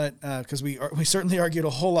 but because we certainly argued a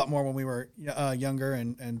whole lot more when we were younger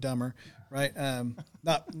and dumber, right?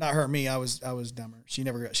 Not her, me. I was dumber. She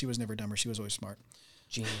was never dumber. She was always smart.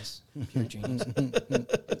 Genius. Pure genius.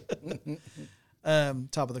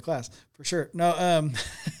 Top of the class for sure. No,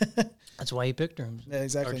 that's why he picked her. Yeah,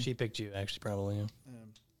 exactly. Or she picked you, actually, probably. Yeah.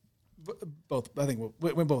 Both. I think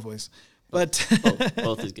went both ways. But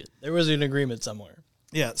both is good. There was an agreement somewhere.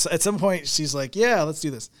 Yeah. So at some point, she's like, "Yeah, let's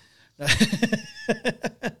do this."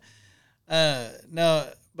 No,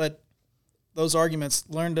 but those arguments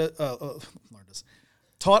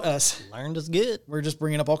taught us. Learned is good. We're just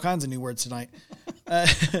bringing up all kinds of new words tonight.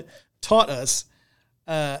 Taught us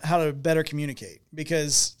how to better communicate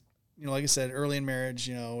because, like I said, early in marriage,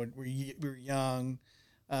 we were young,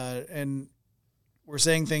 and we're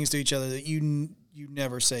saying things to each other that you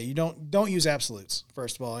never say. You don't use absolutes.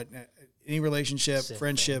 First of all, any relationship,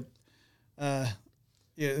 friendship,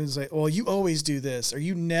 it's like, well, you always do this or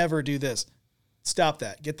you never do this. Stop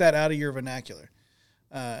that. Get that out of your vernacular.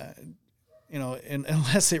 And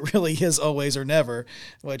unless it really is always or never,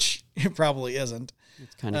 which it probably isn't.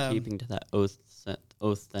 It's kind of keeping to that oath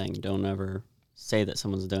thing. Don't ever say that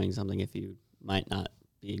someone's doing something if you might not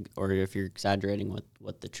be, or if you're exaggerating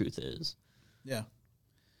what the truth is. Yeah.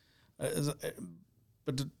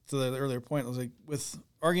 But to the earlier point, I was like, with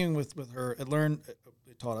arguing with her,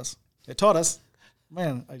 it taught us,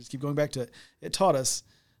 man, I just keep going back to it. It taught us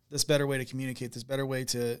this better way to communicate, this better way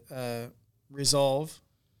to resolve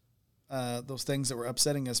those things that were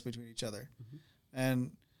upsetting us between each other. Mm-hmm.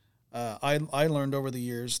 And I learned over the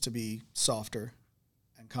years to be softer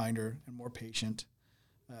and kinder and more patient.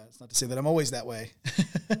 It's not to say that I'm always that way.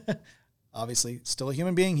 Obviously, still a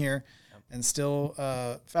human being here and still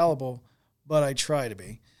fallible, but I try to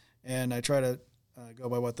be. And I try to go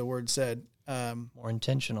by what the word said. More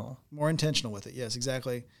intentional. More intentional with it, yes,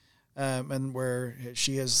 exactly. And where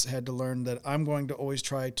she has had to learn that I'm going to always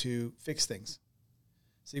try to fix things.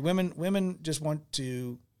 See, women just want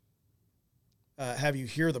to have you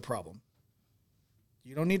hear the problem.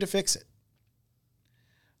 You don't need to fix it.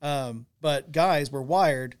 But guys, we're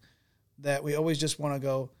wired that we always just want to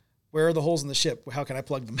go, where are the holes in the ship? How can I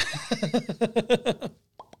plug them?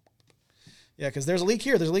 Yeah, because there's a leak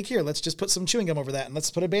here. Let's just put some chewing gum over that, and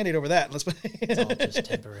let's put a Band-Aid over that. And let's put it's all just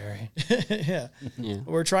temporary. Yeah.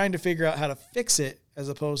 We're trying to figure out how to fix it as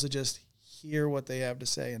opposed to just hear what they have to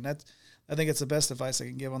say. And I think it's the best advice I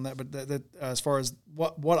can give on that. But that as far as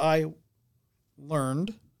what I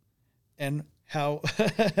learned and how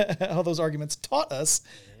how those arguments taught us.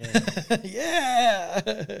 Yeah.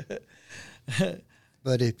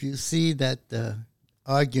 But if you see that the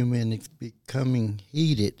argument is becoming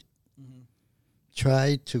heated,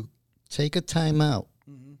 try to take a time out.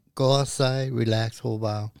 Go outside, relax for a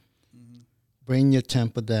while, bring your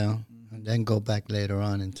temper down, and then go back later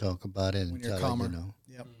on and talk about it When and you're tell calmer. her, you know.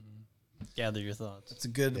 Yep. Gather your thoughts. That's a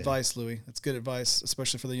good advice, Louis. That's good advice,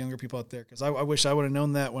 especially for the younger people out there. Because I wish I would have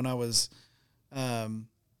known that when I was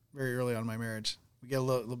very early on in my marriage. We get a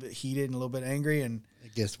little bit heated and a little bit angry, and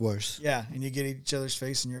It gets worse. yeah, and you get each other's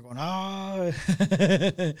face, and you're going,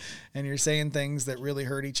 and you're saying things that really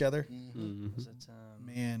hurt each other. Was it,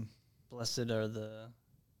 Man, blessed are the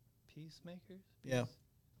peacemakers? yeah.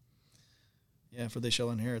 Yeah, for they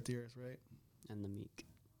shall inherit the earth, right? And the meek.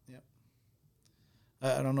 Yep.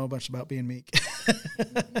 I don't know much about being meek.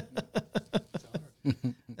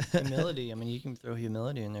 Humility. I mean, you can throw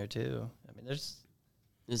humility in there too. I mean,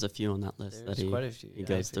 There's a few on that list that there's quite a few. he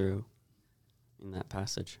goes through in that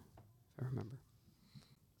passage, if I remember.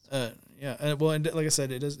 Yeah. Well, and like I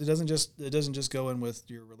said, it doesn't just go in with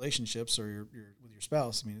your relationships or your with your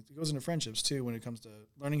spouse. I mean, it goes into friendships too. When it comes to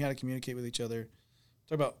learning how to communicate with each other,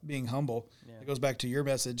 talk about being humble. Yeah. It goes back to your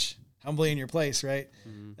message, humbly in your place, right?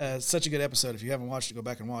 Such a good episode. If you haven't watched it, go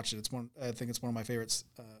back and watch it. It's one. I think it's one of my favorites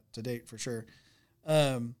to date for sure.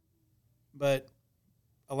 But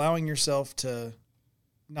allowing yourself to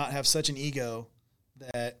not have such an ego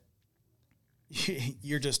that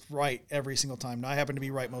you're just right every single time. Now, I happen to be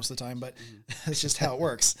right most of the time, but that's just how it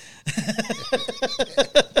works.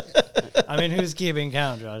 I mean, who's keeping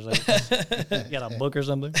count, Josh? Like, you got a book or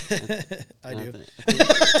something? I do.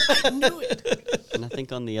 I knew it. And I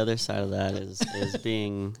think on the other side of that is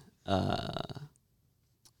being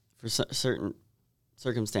for certain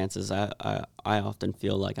circumstances. I often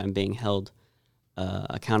feel like I'm being held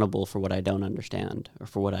accountable for what I don't understand or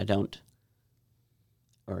for what I don't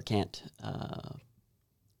or can't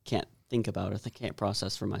think about or can't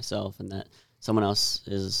process for myself, and that someone else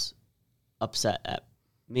is upset at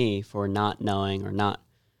me for not knowing or not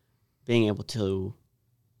being able to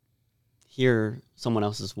hear someone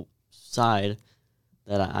else's side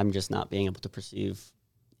that I'm just not being able to perceive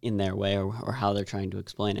in their way or how they're trying to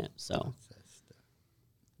explain it. So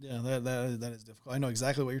Yeah, that is difficult. I know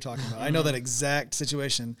exactly what you're talking about. I know that exact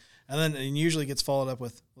situation, and then it usually gets followed up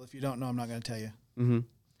with, "Well, if you don't know, I'm not going to tell you." mm-hmm.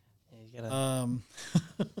 Yeah, you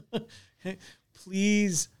gotta,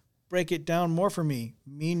 Please break it down more for me.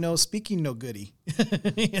 Me no speaking no goody.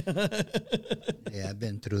 Yeah, I've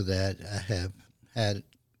been through that. I have had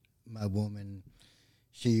my woman,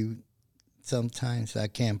 she sometimes I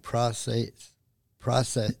can't process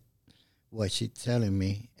what she's telling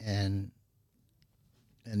me, and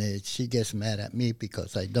she gets mad at me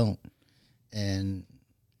because I don't, and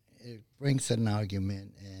it brings an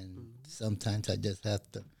argument, and sometimes I just have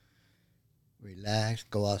to relax,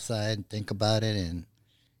 go outside and think about it and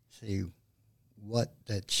see what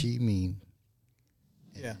that she mean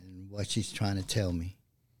and what she's trying to tell me.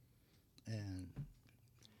 And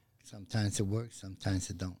sometimes it works,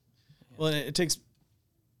 sometimes it don't. Well, and it takes,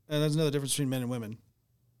 and there's another difference between men and women.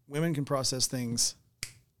 Women can process things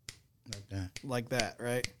like that,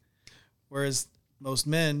 right? Whereas most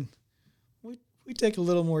men, we take a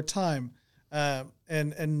little more time,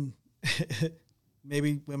 and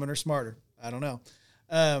maybe women are smarter. I don't know,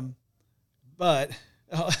 but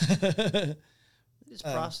they just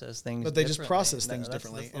process things. But they just differently. process And things that's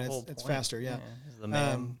differently, the and whole it's point. faster. Yeah. The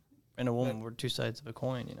man and a woman were two sides of a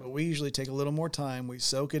coin. You know. But we usually take a little more time. We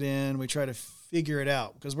soak it in. We try to figure it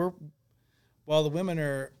out because while the women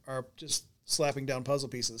are just slapping down puzzle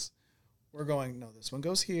pieces, we're going, no, this one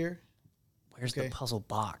goes here. Where's the puzzle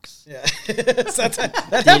box? Yeah,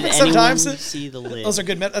 that happens sometimes. See the lid? Those are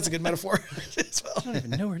good. That's a good metaphor as well. I don't even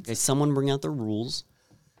know where Okay, someone bring out the rules.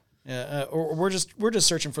 Yeah, or we're just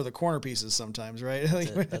searching for the corner pieces sometimes, right?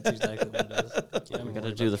 that's exactly what it is. Yeah, we got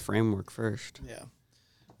to do the framework first. Yeah,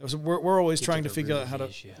 we're always Get trying to to the figure root out of how the to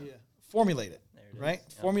issue. formulate it, There it is. right?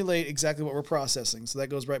 Yep. Formulate exactly what we're processing. So that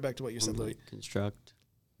goes right back to what you said, Louis. Construct.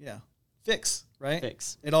 Yeah, fix, right?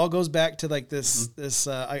 Fix. It all goes back to like this.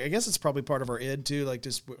 I guess it's probably part of our id too. Like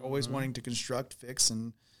just we're always wanting to construct, fix,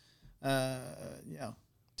 and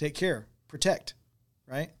take care, protect,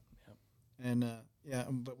 right? Yep. And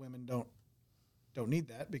but women don't need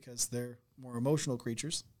that because they're more emotional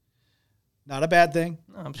creatures. Not a bad thing.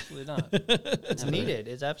 No, absolutely not. It's needed.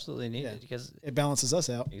 It's absolutely needed because It balances us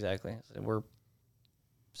out. exactly we're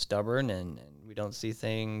stubborn and we don't see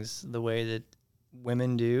things the way that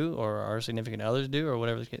women do or our significant others do or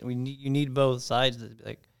whatever. You need both sides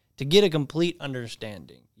to get a complete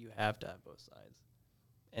understanding. You have to have both sides.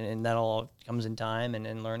 and that all comes in time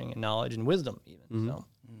and learning and knowledge and wisdom even. Mhm. So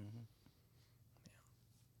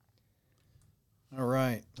All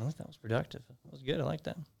right. I think that was productive. That was good. I like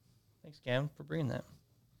that. Thanks, Cam, for bringing that.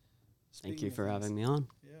 Thank Speaking you of for things- having me on.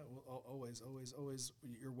 Yeah, well, always.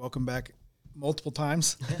 You're welcome back multiple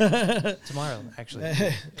times. Tomorrow, actually.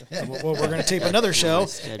 Well, we're going to tape another show,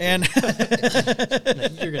 schedule. and No,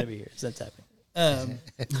 you're going to be here, so that's happening.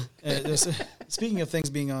 speaking of things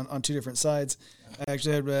being on two different sides, I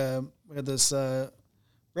actually had we had this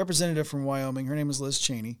representative from Wyoming. Her name is Liz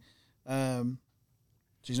Cheney.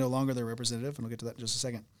 She's no longer their representative, and we'll get to that in just a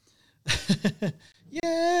second.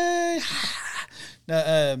 Yay!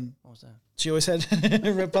 Now, What was that? she always had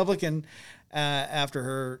Republican after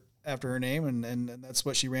her name, and that's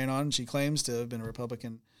what she ran on. She claims to have been a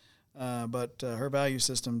Republican, but her value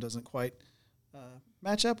system doesn't quite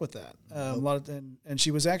match up with that. And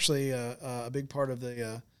she was actually a big part of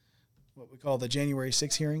the what we call the January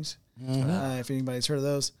 6th hearings. If anybody's heard of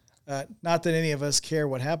those. Not that any of us care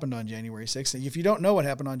what happened on January 6th. If you don't know what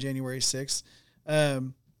happened on January 6th,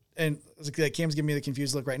 and Cam's giving me the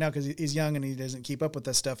confused look right now because he's young and he doesn't keep up with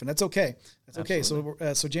that stuff, and that's okay. That's okay.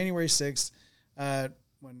 So January 6th,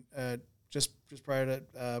 when just prior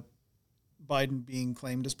to Biden being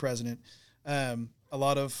claimed as president, a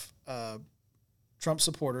lot of Trump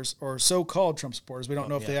supporters, or so-called Trump supporters, we don't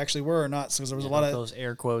know if they actually were or not, because there was a lot of those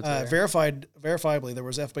air quotes. verifiably there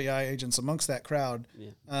was FBI agents amongst that crowd.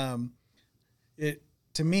 Yeah. It,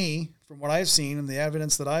 to me, from what I've seen and the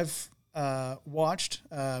evidence that I've watched,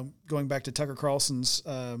 going back to Tucker Carlson's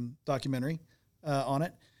documentary on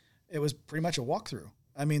it, it was pretty much a walkthrough.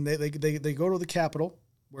 I mean, they go to the Capitol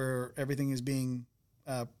where everything is being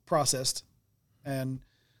processed, and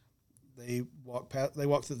they walk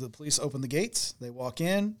through. The police open the gates. They walk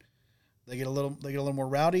in. They get a little more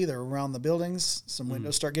rowdy. They're around the buildings. Some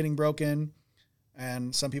windows start getting broken,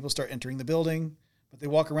 and some people start entering the building. But they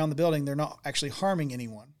walk around the building. They're not actually harming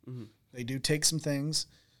anyone. Mm-hmm. They do take some things.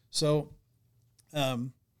 So,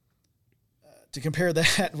 to compare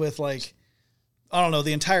that with, like, I don't know,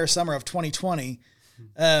 the entire summer of 2020,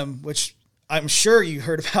 which I'm sure you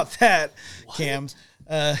heard about that, what? Cam.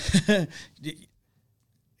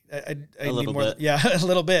 I need more. Bit. Yeah, a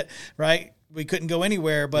little bit, right? We couldn't go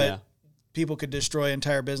anywhere, but people could destroy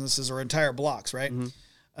entire businesses or entire blocks, right? Mm-hmm.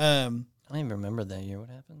 I don't even remember that year. What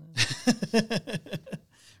happened then?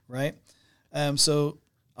 Right? So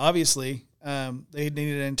obviously, they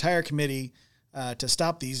needed an entire committee to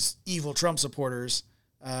stop these evil Trump supporters,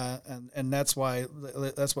 and that's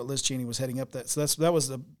what Liz Cheney was heading up. So that was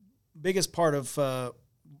the biggest part of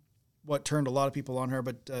what turned a lot of people on her,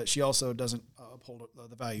 but she also doesn't uphold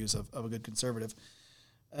the values of a good conservative.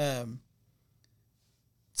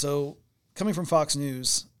 So coming from Fox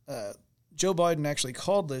News, Joe Biden actually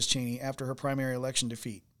called Liz Cheney after her primary election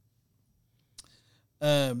defeat.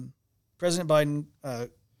 President Biden,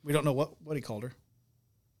 we don't know what he called her.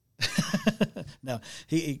 No,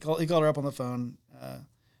 he called her up on the phone.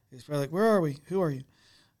 He's probably like, "Where are we? Who are you?"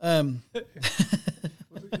 What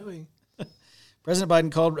are we doing? President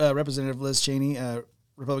Biden called Representative Liz Cheney,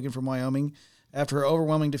 Republican from Wyoming, after her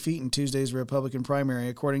overwhelming defeat in Tuesday's Republican primary,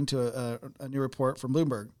 according to a new report from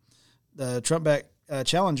Bloomberg. The Trump-backed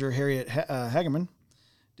challenger, Harriet Hageman,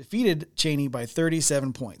 defeated Cheney by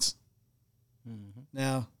 37 points. Mm-hmm.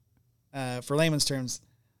 Now, for layman's terms,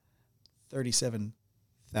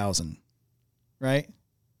 37,000, right?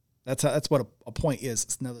 That's what a point is.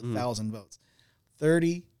 It's another 1,000 votes.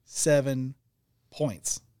 37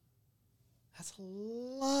 points. That's a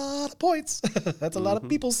lot of points. That's a lot of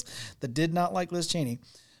peoples that did not like Liz Cheney.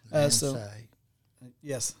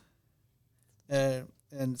 Yes.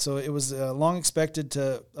 And so it was long expected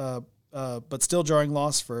but still jarring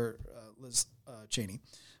loss for Liz Cheney.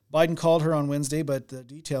 Biden called her on Wednesday, but the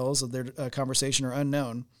details of their conversation are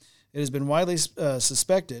unknown. It has been widely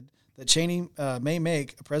suspected that Cheney may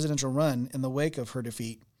make a presidential run in the wake of her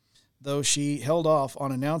defeat, though she held off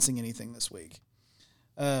on announcing anything this week.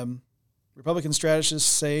 Republican strategists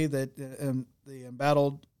say that the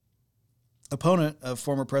embattled opponent of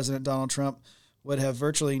former President Donald Trump would have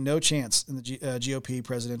virtually no chance in the GOP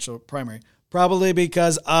presidential primary. Probably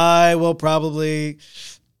because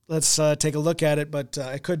let's take a look at it, but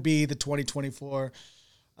it could be the 2024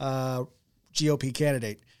 GOP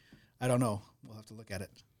candidate. I don't know. We'll have to look at it.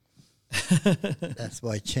 That's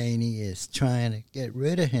why Cheney is trying to get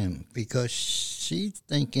rid of him, because she's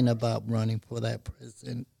thinking about running for that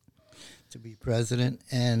president to be president,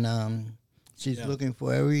 and she's looking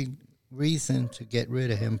for every reason to get rid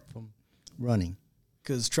of him from running.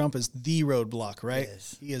 Because Trump is the roadblock, right?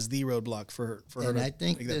 Yes. He is the roadblock for her. And I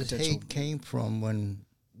think this hate came from when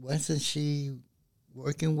wasn't she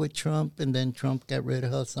working with Trump, and then Trump got rid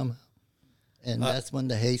of her somehow? And that's when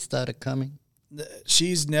the hate started coming?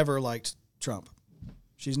 She's never liked Trump.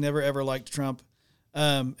 She's never, ever liked Trump.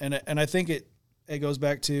 And I think it goes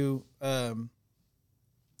back to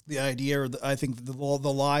the idea, or I think the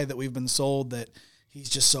lie that we've been sold that he's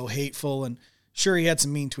just so hateful. And sure, he had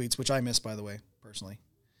some mean tweets, which I miss, by the way, personally.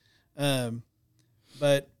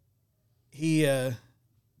 But he, it's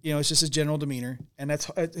just his general demeanor, and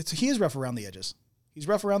he is rough around the edges. He's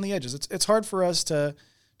rough around the edges. It's hard for us to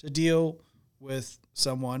deal with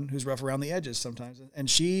someone who's rough around the edges sometimes, and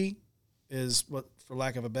she is, what, for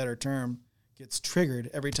lack of a better term, gets triggered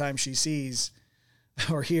every time she sees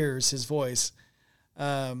or hears his voice.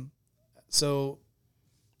 But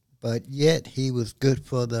yet he was good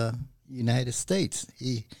for the United States.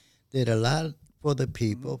 He did a lot for the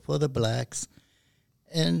people, for the blacks.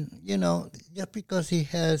 And, just because he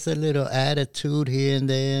has a little attitude here and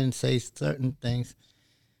there and says certain things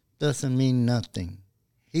doesn't mean nothing.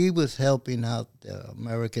 He was helping out the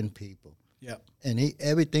American people. Yeah. And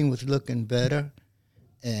everything was looking better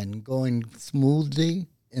and going smoothly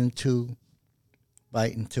until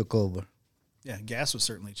Biden took over. Yeah, gas was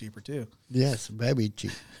certainly cheaper too. Yes, very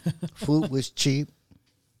cheap. Food was cheap.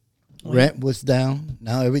 Rent was down.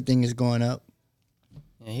 Now everything is going up.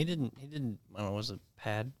 Yeah, he didn't, I don't know, was it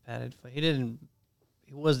padded? He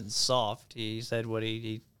wasn't soft. He said what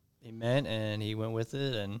he meant, and he went with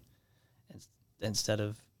it. And instead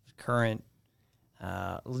of current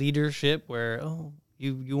leadership where,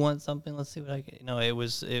 you want something, let's see what I get. It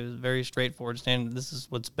was very straightforward standard. This is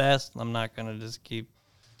what's best. I'm not going to just keep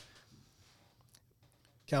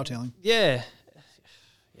cowtailing. Yeah.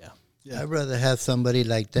 I'd rather have somebody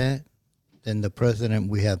like that than the president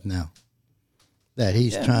we have now. That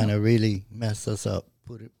he's trying to really mess us up,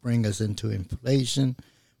 bring us into inflation,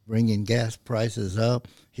 bringing gas prices up.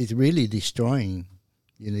 He's really destroying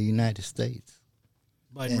the United States.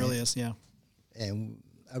 Biden really is, yeah. And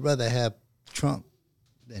I'd rather have Trump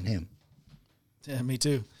than him. Yeah, me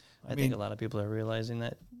too. I think a lot of people are realizing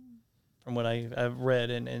that from what I've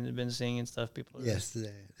read and been seeing and stuff. People are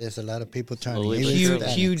there's a lot of people turning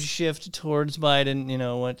huge shift towards Biden.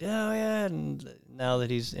 And now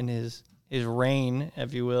that he's in his reign,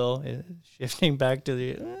 if you will, is shifting back to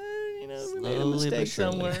the we made a mistake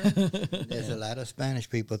somewhere. There's a lot of Spanish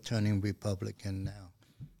people turning Republican now.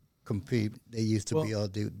 They used to be all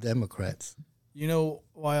Democrats. You know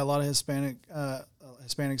why a lot of Hispanics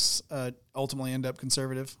ultimately end up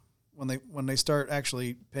conservative when they start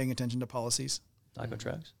actually paying attention to policies? Taco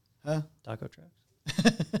trucks. Huh? Taco trucks.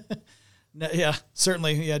 No, yeah,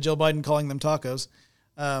 certainly. Yeah, Jill Biden calling them tacos.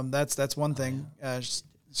 That's one thing.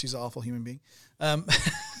 She's an awful human being. I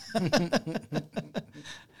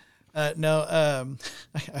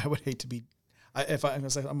would hate to be.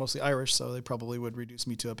 I'm mostly Irish, so they probably would reduce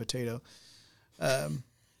me to a potato.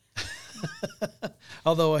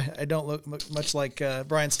 Although I don't look much like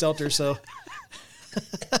Brian Stelter, so.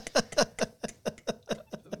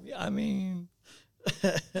 I mean,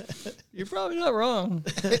 you're probably not wrong.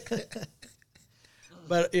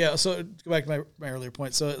 But yeah, so go back to my earlier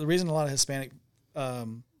point. So the reason a lot of Hispanic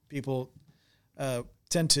people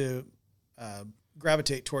tend to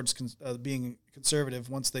gravitate towards being conservative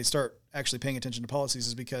once they start actually paying attention to policies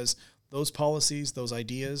is because those policies, those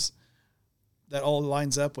ideas, that all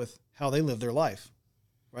lines up with how they live their life,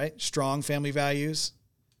 right? Strong family values,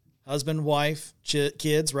 husband, wife,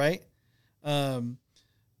 kids, right? Going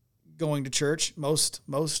to church. Most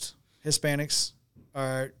Hispanics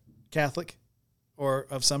are Catholic or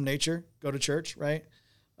of some nature, go to church, right?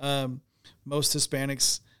 Most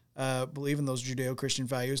Hispanics believe in those Judeo-Christian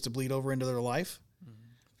values to bleed over into their life.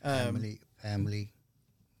 Family,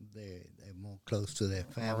 they're more close to their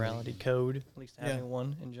family. Morality code, at least having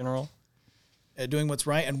one in general. Doing what's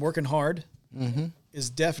right and working hard is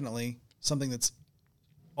definitely something that's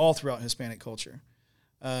all throughout Hispanic culture.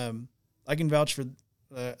 I can vouch for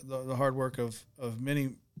the hard work of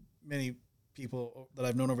many people that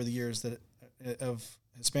I've known over the years that of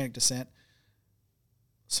Hispanic descent.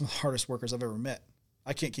 Some of the hardest workers I've ever met.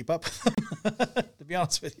 I can't keep up with them, to be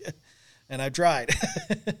honest with you, and I've tried.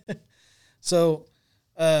 So,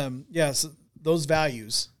 so those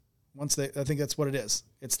values. I think that's what it is.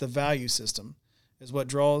 It's the value system is what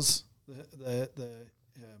draws the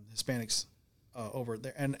Hispanics over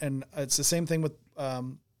there, and it's the same thing with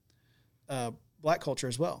Black culture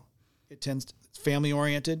as well. It's family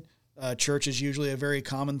oriented. Church is usually a very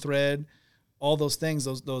common thread. All those things,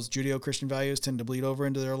 those Judeo-Christian values tend to bleed over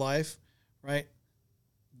into their life, right?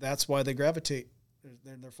 That's why they gravitate.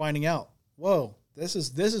 They're finding out, whoa, this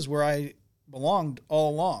is where I belonged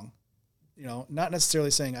all along. not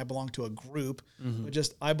necessarily saying I belong to a group, but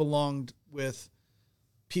just I belonged with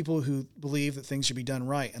people who believe that things should be done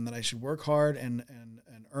right and that I should work hard and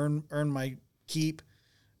earn my keep.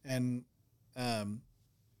 And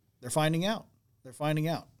they're finding out.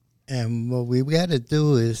 And what we got to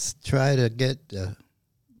do is try to get the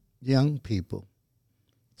young people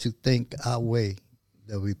to think our way,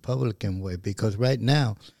 the Republican way, because right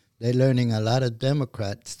now they're learning a lot of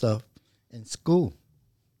Democrat stuff in school,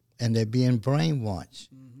 and they're being brainwashed.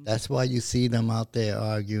 That's why you see them out there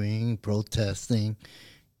arguing, protesting,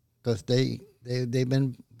 because they've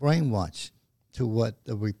been brainwashed to what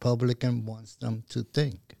the Republican wants them to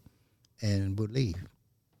think and believe.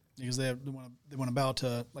 Because they want to bow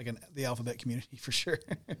to the alphabet community for sure.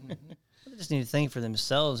 They just need to think for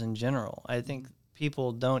themselves in general. I think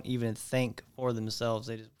people don't even think for themselves.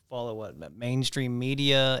 They just follow what mainstream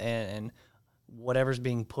media and whatever's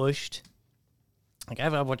being pushed. Like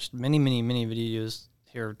I've watched many videos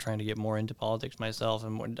here trying to get more into politics myself,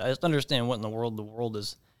 and I just understand what in the world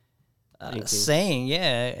is saying.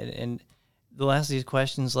 Yeah, and they'll ask these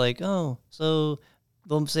questions like, "Oh, so."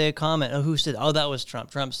 They'll say a comment. Oh, who said? Oh, that was Trump.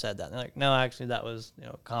 Trump said that. And they're like, no, actually, that was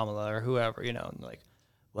Kamala or whoever. And they're like,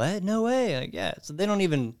 what? No way. Like, yeah. So they don't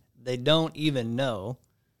even know,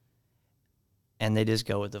 and they just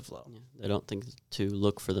go with the flow. Yeah, they don't think to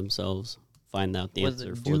look for themselves, find out the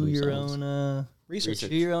answer for do themselves. Your own research.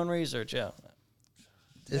 Do your own research. Yeah.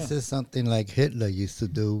 This is something like Hitler used to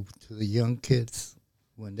do to the young kids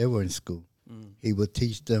when they were in school. He would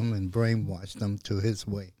teach them and brainwash them to his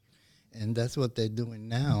way. And that's what they're doing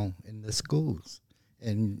now in the schools.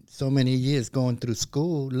 And so many years going through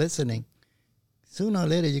school, listening, sooner or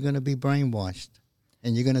later you're going to be brainwashed.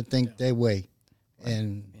 And you're going to think their way.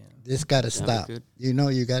 And this got to stop.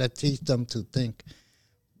 You got to teach them to think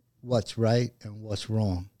what's right and what's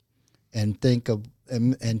wrong. And think of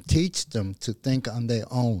and teach them to think on their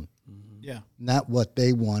own. Yeah. Not what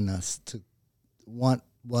they want us to want,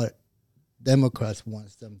 what Democrats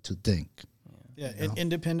wants them to think. Yeah,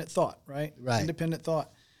 independent thought, right? Right. Independent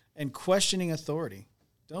thought and questioning authority.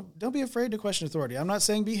 Don't be afraid to question authority. I'm not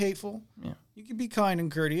saying be hateful. Yeah. You can be kind and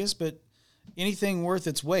courteous, but anything worth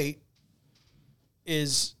its weight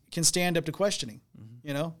can stand up to questioning.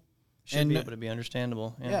 Should be able to be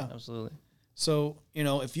understandable. Yeah, absolutely. So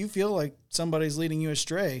if you feel like somebody's leading you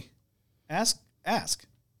astray, ask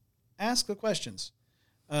the questions.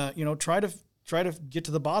 Try to get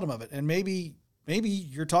to the bottom of it, and maybe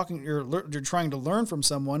you're trying to learn from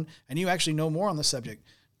someone and you actually know more on the subject.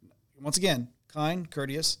 Once again, kind,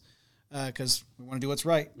 courteous, because we want to do what's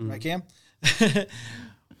right, right, Cam?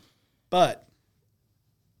 But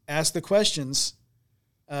ask the questions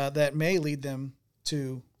that may lead them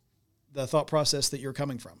to the thought process that you're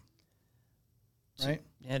coming from, right?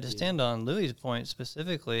 Yeah, to stand on Louis' point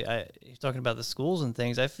specifically, he's talking about the schools and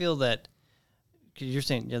things. I feel that, because you're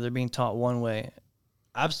saying they're being taught one way.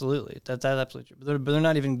 Absolutely, that's absolutely true. But they're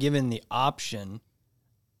not even given the option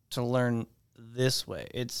to learn this way.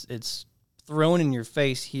 It's thrown in your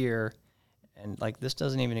face here, and this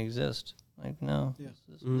doesn't even exist. Like no,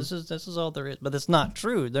 this is all there is. But it's not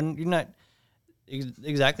true. Then you're not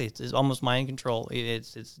exactly. It's almost mind control.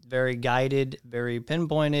 It's very guided, very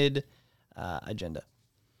pinpointed agenda.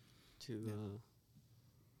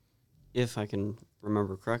 If I can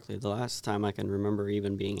remember correctly, the last time I can remember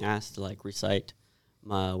even being asked to recite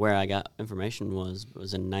where I got information was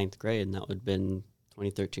in 9th grade, and that would have been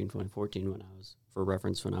 2013, 2014 when I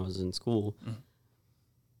was in school.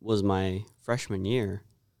 Was my freshman year,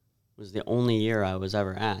 was the only year I was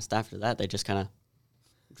ever asked. After that, they just kind of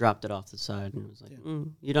dropped it off the side, and it was like,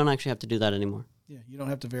 you don't actually have to do that anymore. Yeah, you don't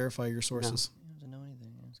have to verify your sources. You don't have to know anything.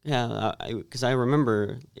 Yeah, because I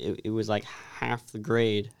remember it was like half the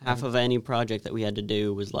grade, half of any project that we had to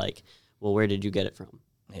do was like, well, where did you get it from?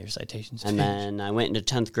 Your citations. And then I went into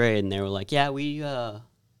 10th grade, and they were like, yeah, we don't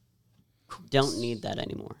need that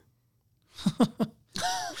anymore. I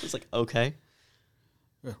was like, okay.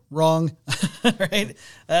 Wrong. Right?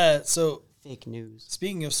 So fake news.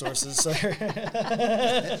 Speaking of sources, right?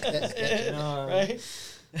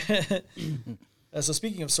 So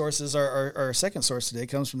speaking of sources, our second source today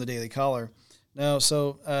comes from the Daily Caller. Now,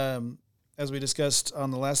 as we discussed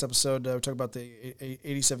on the last episode, we talked about the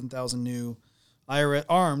 87,000 new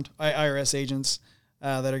armed IRS agents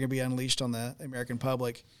that are going to be unleashed on the American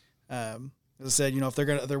public. As I said,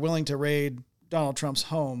 if they're willing to raid Donald Trump's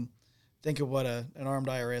home, think of what an armed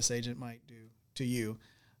IRS agent might do to you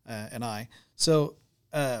and I. So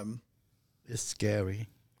it's scary.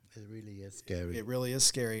 It really is scary. It really is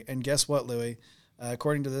scary. And guess what, Louis?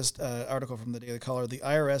 According to this article from the Daily Caller, the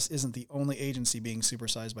IRS isn't the only agency being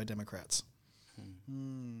supersized by Democrats.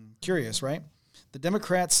 Curious, right? The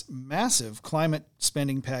Democrats' massive climate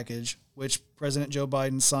spending package, which President Joe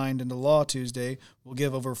Biden signed into law Tuesday, will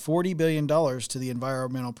give over $40 billion to the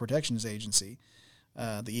Environmental Protection Agency,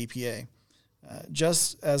 the EPA.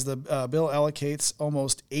 Just as the bill allocates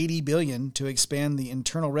almost $80 billion to expand the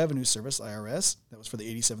Internal Revenue Service, IRS, that was for the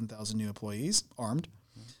 87,000 new employees, armed.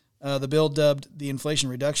 The bill, dubbed the Inflation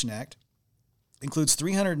Reduction Act, includes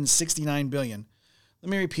 $369 billion. Let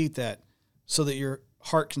me repeat that so that your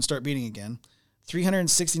heart can start beating again.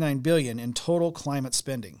 $369 billion in total climate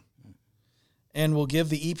spending, and will give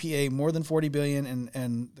the EPA more than $40 billion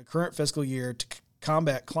in the current fiscal year to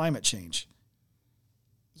combat climate change.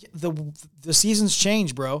 The seasons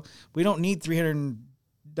change, bro. We don't need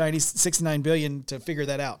 $369 billion to figure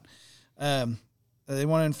that out. They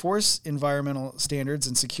want to enforce environmental standards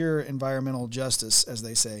and secure environmental justice, as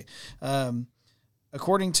they say.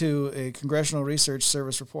 According to a Congressional Research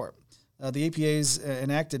Service report, the EPA's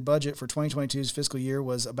enacted budget for 2022's fiscal year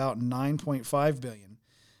was about $9.5 billion,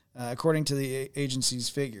 according to the agency's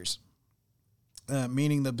figures,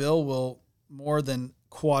 meaning the bill will more than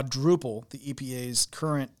quadruple the EPA's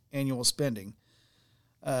current annual spending.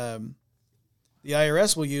 The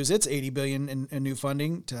IRS will use its $80 billion in new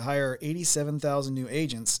funding to hire 87,000 new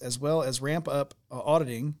agents, as well as ramp up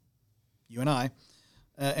auditing, you and I,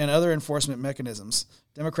 and other enforcement mechanisms.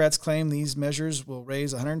 Democrats claim these measures will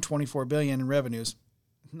raise $124 billion in revenues,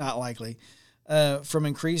 not likely, from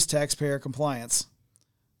increased taxpayer compliance.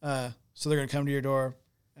 So they're going to come to your door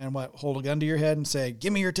and hold a gun to your head and say,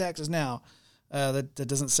 "Give me your taxes now." That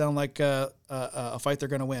doesn't sound like a fight they're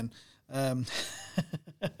going to win. Shouldn't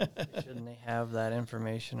they have that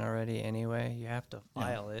information already anyway? You have to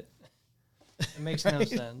file it. It makes no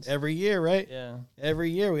sense. Every year, right? Yeah.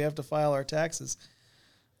 Every year we have to file our taxes.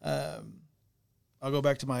 I'll go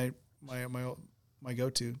back to my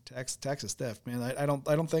go-to taxes theft, man. I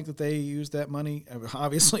don't think that they use that money.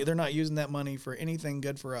 Obviously, they're not using that money for anything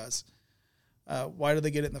good for us. Why do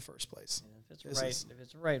they get it in the first place? Yeah, if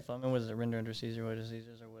it's rightful, I mean, what is it, render unto Caesar what is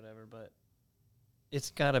Caesar's or whatever, but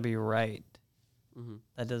it's got to be right. Mm-hmm.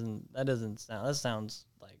 That doesn't sound. That sounds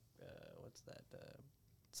like what's that?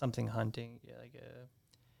 Something hunting. Yeah, like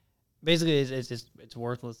basically it's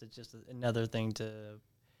worthless. It's just another thing to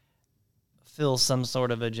fill some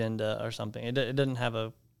sort of agenda or something. It doesn't have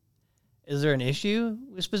a. Is there an issue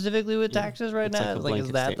specifically with taxes right now? Like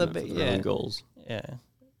is that the own goals? Yeah.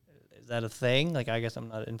 Is that a thing? Like, I guess I'm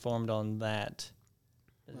not informed on that.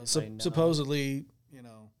 Supposedly,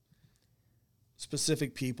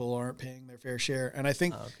 specific people aren't paying their fair share, and I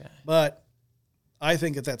think, but I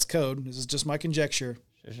think that's code. This is just my conjecture.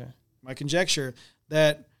 Sure. My conjecture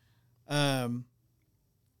that, and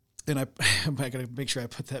I got to make sure I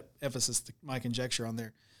put that emphasis, my conjecture, on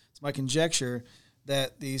there. It's my conjecture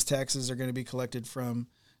that these taxes are going to be collected from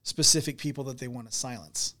specific people that they want to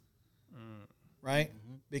silence, right?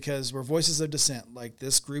 Mm-hmm. Because we're voices of dissent, like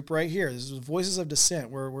this group right here. This is voices of dissent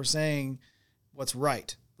where we're saying what's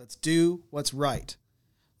right. Let's do what's right.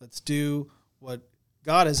 Let's do what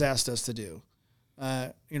God has asked us to do.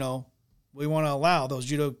 We want to allow those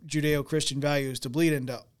Judeo-Christian values to bleed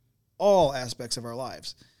into all aspects of our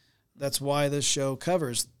lives. That's why this show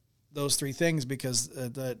covers those three things, because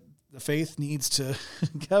the faith needs to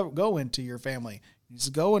go into your family, needs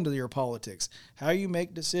to go into your politics, how you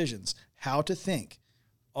make decisions, how to think.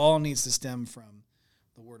 All needs to stem from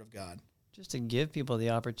the Word of God. Just to give people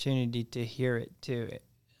the opportunity to hear it too.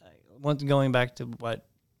 Once going back to what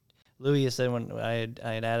Louis said when I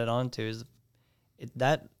had added on to is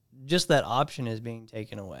that option is being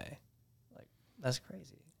taken away. Like, that's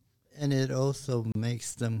crazy. And it also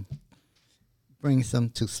brings them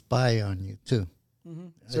to spy on you too. Mm-hmm.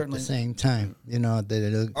 Certainly. At the same time,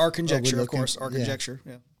 our conjecture, of course, our conjecture.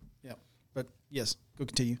 Yeah. But yes, go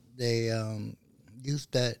continue. They use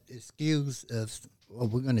that excuse of, well,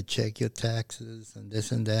 we're going to check your taxes and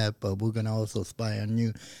this and that, but we're going to also spy on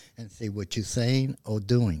you and see what you're saying or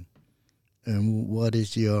doing and what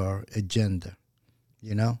is your agenda,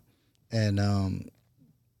 And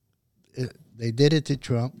they did it to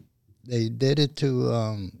Trump. They did it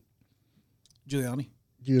to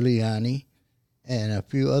Giuliani and a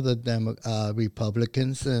few other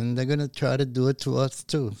Republicans, and they're going to try to do it to us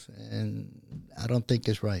too. And I don't think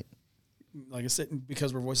it's right. Like I said,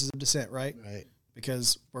 because we're voices of dissent, right? Right.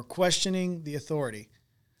 Because we're questioning the authority.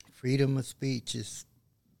 Freedom of speech is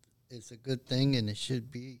a good thing, and it should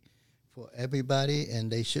be for everybody, and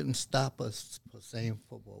they shouldn't stop us for saying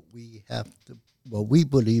for what we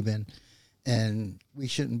believe in, and we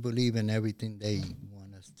shouldn't believe in everything they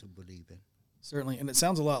want us to believe in. Certainly, and it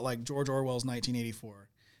sounds a lot like George Orwell's 1984.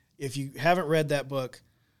 If you haven't read that book,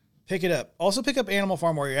 pick it up. Also pick up Animal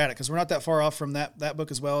Farm while you're at it, because we're not that far off from that book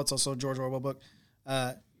as well. It's also a George Orwell book.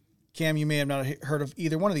 Cam, you may have not heard of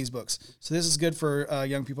either one of these books. So this is good for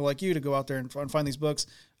young people like you to go out there and find these books.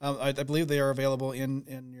 I believe they are available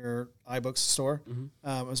in your iBooks store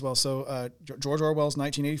as well. So George Orwell's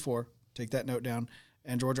 1984, take that note down,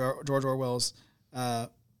 and George Orwell's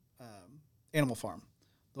Animal Farm.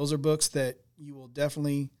 Those are books that you will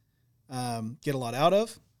definitely get a lot out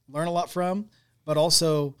of, learn a lot from, but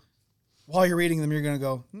also while you're reading them, you're going to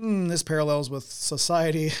go, this parallels with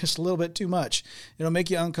society just a little bit too much. It'll make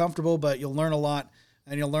you uncomfortable, but you'll learn a lot,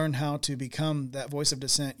 and you'll learn how to become that voice of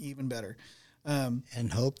dissent even better.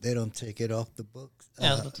 And hope they don't take it off the books,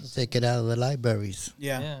 Yeah, take it out of the libraries.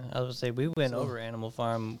 Yeah, I was going to say, we went over Animal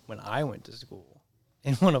Farm when I went to school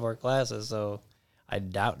in one of our classes, so I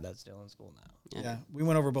doubt that's still in school now. Yeah, we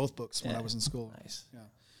went over both books when I was in school. Nice.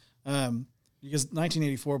 Yeah. Because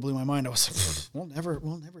 1984 blew my mind. I was like,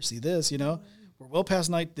 we'll never see this, We're well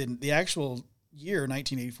past the actual year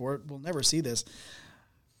 1984. We'll never see this.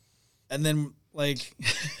 And then, like,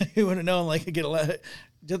 you wouldn't know, like, I get a lot.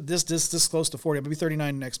 This close to 40. I'll be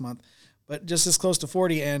 39 next month, but just this close to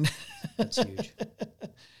 40, and That's huge.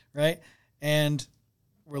 right? And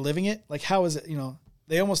we're living it. Like, how is it?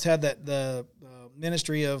 They almost had the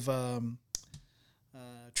Ministry of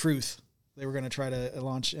Truth. They were going to try to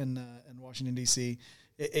launch in Washington, D.C.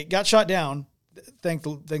 It got shot down, thank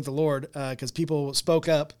the Lord, because people spoke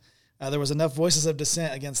up. There was enough voices of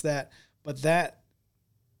dissent against that. But that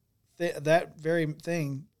very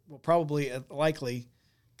thing will probably likely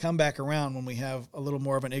come back around when we have a little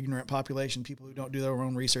more of an ignorant population, people who don't do their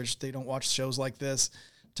own research. They don't watch shows like this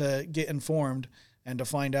to get informed and to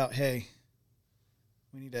find out, hey,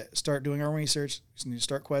 we need to start doing our research. We need to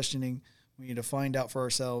start questioning. We need to find out for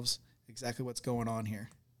ourselves exactly what's going on here.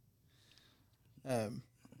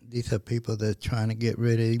 These are people that are trying to get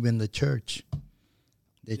rid of even the church.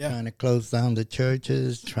 They're trying to close down the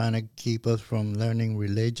churches, trying to keep us from learning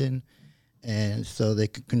religion, and so they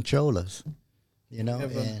can control us,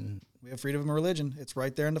 And we have freedom of religion. It's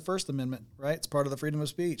right there in the First Amendment, right? It's part of the freedom of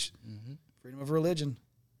speech, freedom of religion.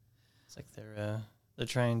 It's like they're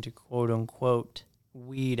trying to, quote unquote,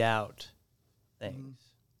 weed out things.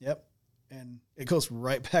 Yep. And it goes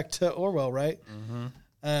right back to Orwell, right?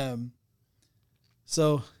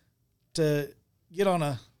 So to get on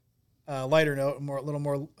a lighter note, a little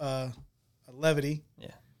more levity.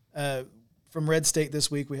 Yeah. From Red State this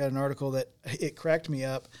week, we had an article that it cracked me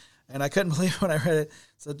up, and I couldn't believe it when I read it.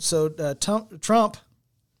 So Donald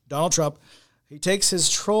Trump, he takes his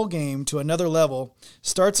troll game to another level,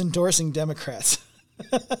 starts endorsing Democrats.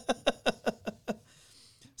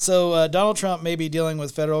 So Donald Trump may be dealing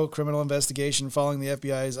with federal criminal investigation following the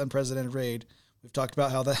FBI's unprecedented raid. We've talked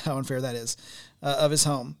about how unfair that is of his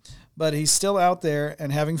home. But he's still out there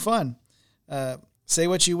and having fun. Say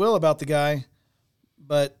what you will about the guy,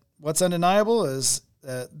 but what's undeniable is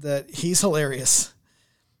that he's hilarious.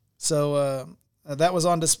 So that was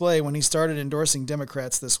on display when he started endorsing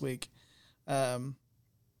Democrats this week.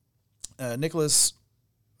 Nicholas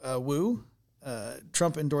Wu,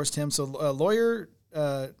 Trump endorsed him. So a lawyer...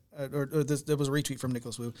 there was a retweet from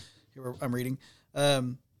Nicholas Wu. Here I'm reading.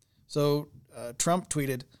 So Trump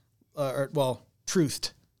tweeted,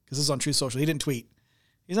 truthed, because this is on Truth Social. He didn't tweet.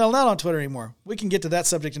 He's not allowed on Twitter anymore. We can get to that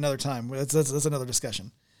subject another time. That's another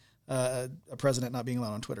discussion. A president not being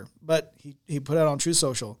allowed on Twitter. But he put out on Truth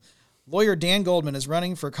Social, lawyer Dan Goldman is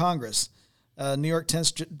running for Congress, New York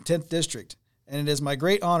 10th District, and it is my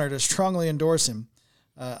great honor to strongly endorse him.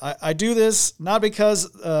 I do this not because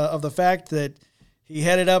of the fact that he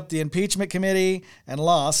headed up the impeachment committee and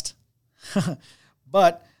lost,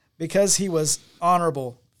 but because he was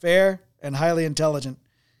honorable, fair, and highly intelligent.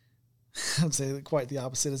 I'd say quite the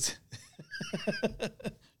opposite is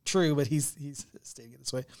true, but he's stating it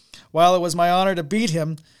this way. While it was my honor to beat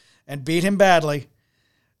him, and beat him badly,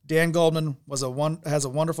 Dan Goldman has a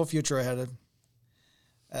wonderful future ahead of him.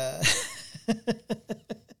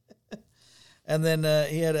 And then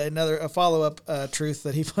he had a follow-up truth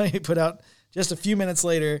that he put out just a few minutes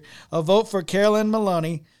later. A vote for Carolyn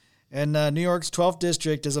Maloney in New York's 12th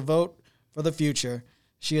District is a vote for the future.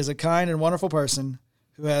 She is a kind and wonderful person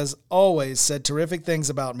who has always said terrific things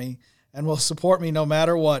about me and will support me no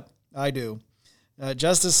matter what I do.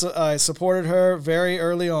 Just as I supported her very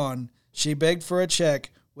early on, she begged for a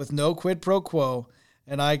check with no quid pro quo,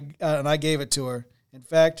 and I gave it to her. In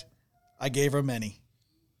fact, I gave her many.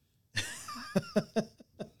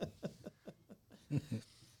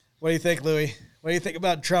 What do you think, Louis? What do you think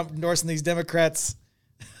about Trump endorsing these Democrats?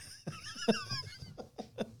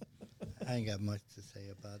 I ain't got much to say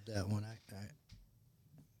about that one.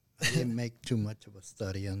 I didn't make too much of a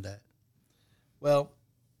study on that. Well,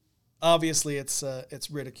 obviously it's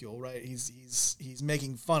ridicule, right? He's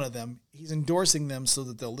making fun of them. He's endorsing them so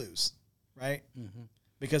that they'll lose, right? Mm-hmm.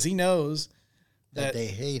 Because he knows that they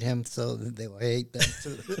hate him, so that they will hate them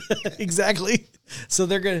too. Exactly. So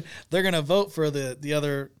they're gonna vote for the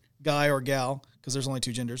other guy or gal, because there's only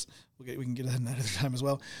two genders. We can get that another time as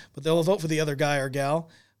well. But they'll vote for the other guy or gal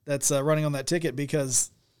that's running on that ticket because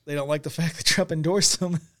they don't like the fact that Trump endorsed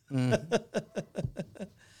him.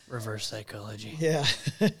 Reverse psychology. Yeah.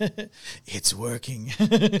 It's working.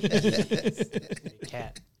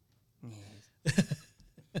 Cat.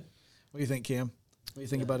 What do you think, Cam? What do you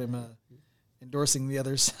think about him endorsing the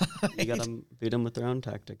other side? You got to beat them with their own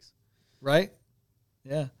tactics. Right?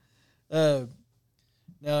 Yeah.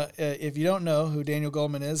 Now, if you don't know who Daniel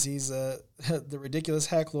Goldman is, he's the ridiculous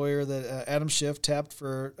hack lawyer that Adam Schiff tapped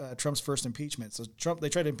for Trump's first impeachment. So they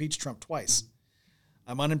tried to impeach Trump twice.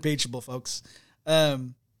 I'm unimpeachable, folks.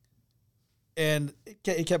 And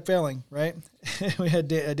it kept failing, right? We had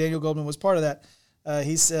Daniel Goldman was part of that.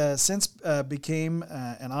 He's since became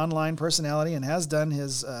an online personality and has done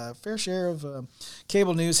his fair share of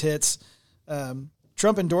cable news hits.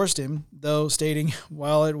 Trump endorsed him, though, stating,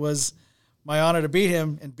 while it was my honor to beat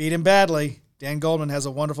him and beat him badly, Dan Goldman has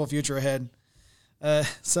a wonderful future ahead.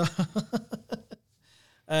 So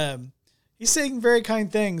he's saying very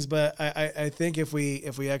kind things, but I think if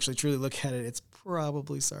we actually truly look at it, it's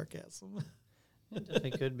probably sarcasm. It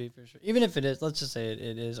definitely could be, for sure. Even if it is, let's just say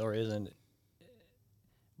it is or isn't.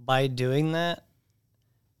 By doing that,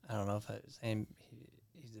 I don't know if I was saying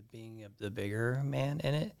he's being the bigger man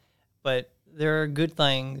in it, but there are good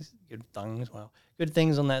things on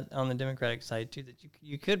the Democratic side too that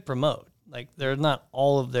you could promote. Like, they're not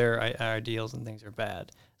all of their ideals and things are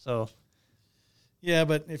bad. So, yeah,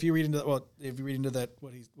 but if you read into that,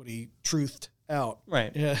 what he truthed out,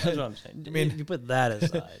 right? Yeah, that's what I'm saying. I mean, if you put that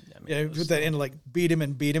aside, you put that into like beat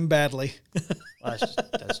him badly. Well,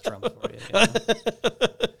 that's Trump for you. Yeah.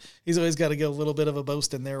 He's always got to get a little bit of a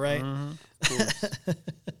boast in there, right? Mm-hmm.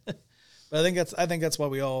 But I think that's why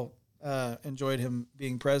we all enjoyed him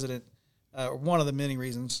being president. One of the many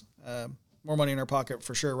reasons. More money in our pocket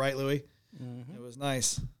for sure, right, Louis? Mm-hmm. It was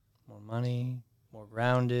nice. More money, more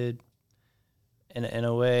grounded, in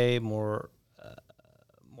a way, more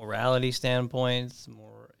morality standpoints,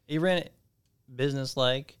 more even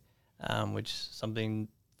business-like, which is something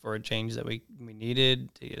for a change that we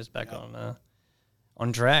needed to get us back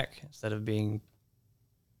on track instead of being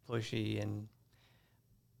pushy and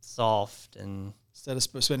soft, and instead of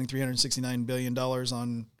spending $369 billion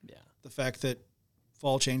on the fact that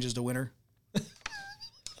fall changes to winter.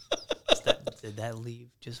 Did that leaf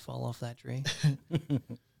just fall off that tree?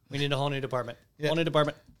 We need a whole new department. Yeah. Whole new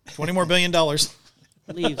department. $20 more billion.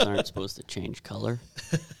 Leaves aren't supposed to change color.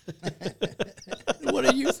 What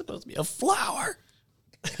are you supposed to be? A flower?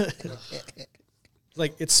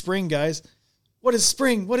 Like, it's spring, guys. What is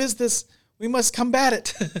spring? What is this? We must combat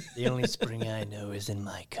it. The only spring I know is in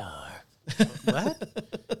my car. What?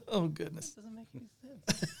 Oh, goodness. Doesn't make any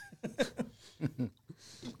sense.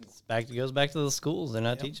 It goes back to the schools. They're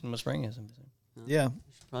not teaching them what spring is. Yeah.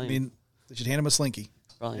 They should hand them a slinky.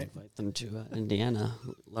 Probably invite them to Indiana.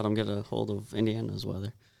 Let them get a hold of Indiana's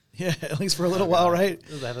weather. Yeah, at least for a little while, right?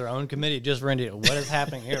 They have their own committee just for Indiana. What is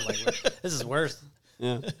happening here? Like, this is worse.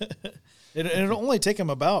 Yeah. It'll only take them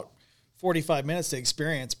about 45 minutes to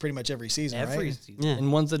experience pretty much every season, every right? season. Yeah.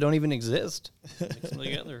 And ones that don't even exist. Mix them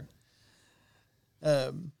together.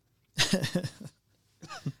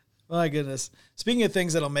 My goodness. Speaking of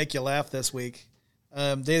things that'll make you laugh this week,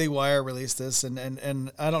 Daily Wire released this,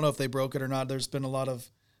 and I don't know if they broke it or not. There's been a lot of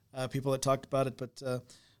people that talked about it, but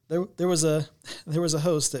there was a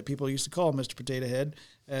host that people used to call Mr. Potato Head,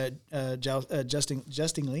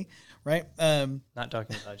 jestingly, right? Not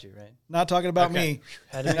talking about you, right? Not talking about me.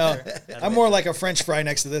 No, I'm more like a French fry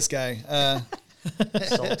next to this guy.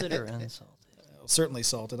 Salted or unsalted? Certainly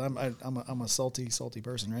salted. I'm a salty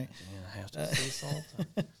person, right? Yeah, I have to say salt.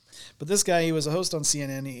 But this guy, he was a host on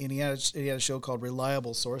CNN, and he had a show called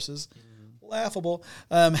Reliable Sources. Laughable.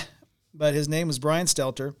 But his name was Brian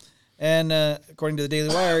Stelter. And according to the Daily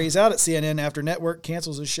Wire, he's out at CNN after network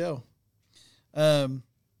cancels his show.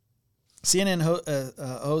 CNN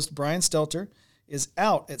host Brian Stelter is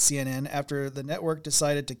out at CNN after the network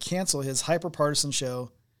decided to cancel his hyper-partisan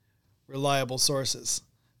show, Reliable Sources.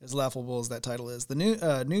 As laughable as that title is. The new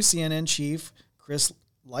CNN chief, Chris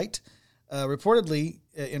Light, reportedly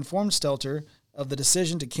informed Stelter of the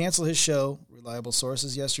decision to cancel his show, Reliable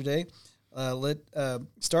Sources, yesterday.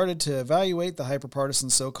 Started to evaluate the hyper-partisan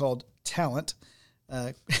so-called talent,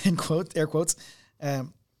 in air quotes, at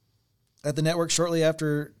the network shortly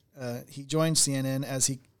after he joined CNN as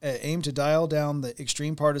he aimed to dial down the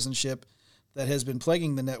extreme partisanship that has been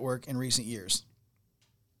plaguing the network in recent years.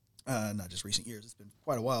 Not just recent years; it's been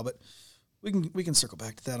quite a while, but we can circle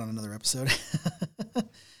back to that on another episode.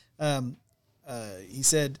 He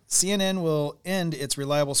said CNN will end its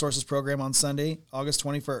Reliable Sources program on Sunday, August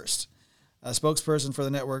 21st. A spokesperson for the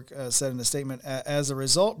network said in a statement, as a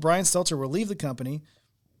result, Brian Stelter will leave the company.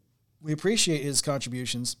 We appreciate his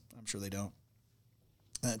contributions. I'm sure they don't.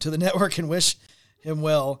 To the network and wish him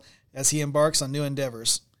well as he embarks on new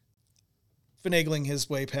endeavors. Finagling his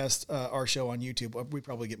way past our show on YouTube, we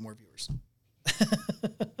probably get more viewers.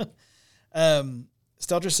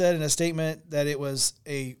 Stelter said in a statement that it was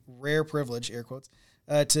a rare privilege, air quotes,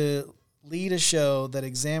 to lead a show that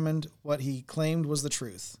examined what he claimed was the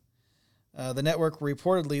truth. The network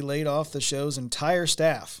reportedly laid off the show's entire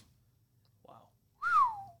staff. Wow.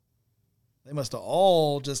 They must have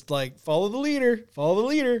all just like, follow the leader.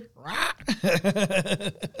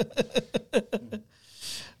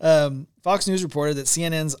 Fox News reported that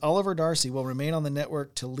CNN's Oliver Darcy will remain on the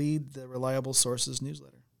network to lead the Reliable Sources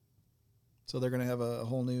newsletter. So they're going to have a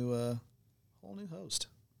whole new host.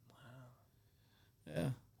 Wow. Yeah.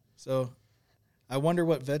 So I wonder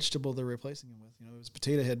what vegetable they're replacing him with. It was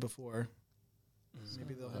potato head before.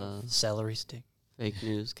 Maybe they'll have celery stick. Fake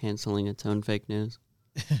news, canceling its own fake news.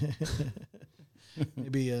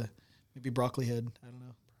 maybe broccoli head. I don't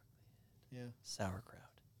know. Yeah. Sauerkraut.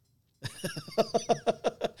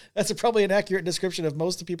 That's probably an accurate description of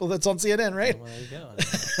most of the people that's on CNN, right? Well, there you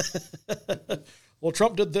go. Well,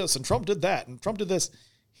 Trump did this, and Trump did that, and Trump did this.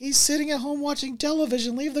 He's sitting at home watching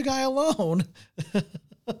television. Leave the guy alone. They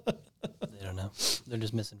don't know. They're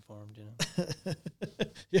just misinformed,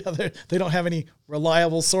 Yeah, they don't have any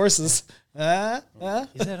reliable sources. He's at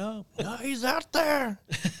home. No, he's out there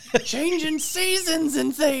changing seasons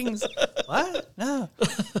and things. What? No.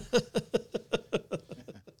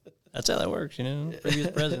 That's how that works,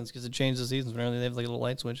 Previous presidents, because it changed the seasons. Whenever they have like a little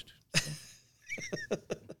light switch.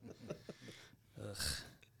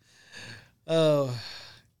 Oh,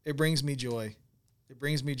 it brings me joy. It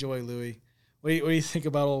brings me joy, Louis. What do you think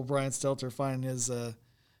about old Brian Stelter finding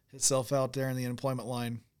himself out there in the unemployment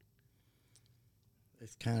line?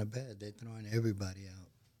 It's kind of bad. They're throwing everybody out.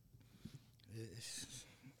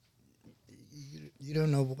 You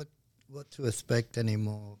don't know what to expect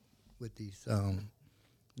anymore with these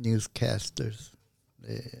newscasters.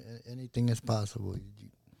 Anything is possible.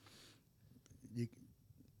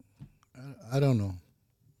 I don't know.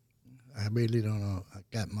 I really don't know. I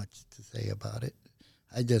got much to say about it.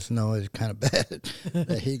 I just know it's kind of bad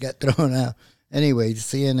that he got thrown out. Anyway,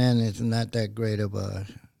 CNN is not that great of a.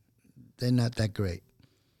 They're not that great.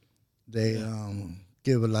 They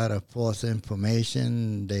give a lot of false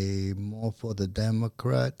information. They more for the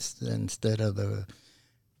Democrats instead of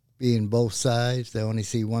being both sides. They only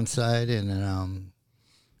see one side, and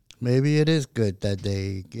maybe it is good that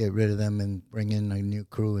they get rid of them and bring in a new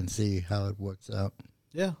crew and see how it works out.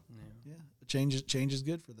 Yeah. Change is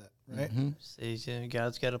good for that, right? Mm-hmm. See,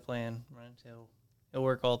 God's got a plan, right? He'll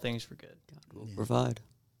work all things for good. God will provide.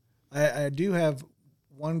 I do have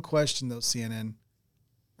one question, though, CNN.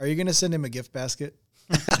 Are you going to send him a gift basket?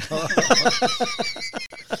 Oh,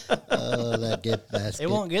 that gift basket. It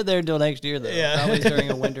won't get there until next year, though. Yeah. Probably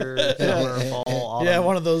during a winter, summer, fall, autumn. Yeah,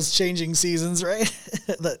 one of those changing seasons, right?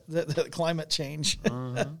 the climate change.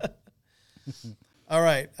 All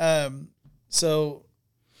right. So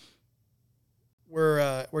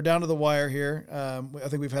we're down to the wire here. I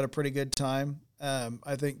think we've had a pretty good time.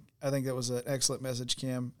 I think that was an excellent message,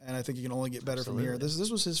 Cam, and I think you can only get better from here.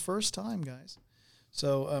 This was his first time, guys.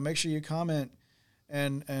 So make sure you comment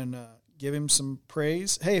and give him some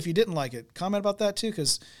praise. Hey, if you didn't like it, comment about that too,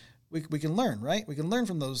 because we can learn, right? We can learn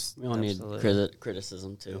from those. We all need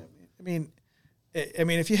criticism too. I mean,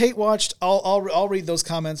 if you hate watched, I'll read those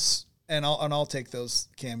comments. And I'll take those,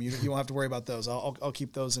 Cam. You won't have to worry about those. I'll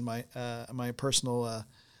keep those in my personal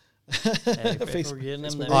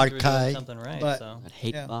Facebook archive. Something right. But, That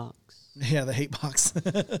hate box. Yeah, the hate box.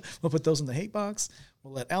 We'll put those in the hate box.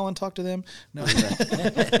 We'll let Alan talk to them. No.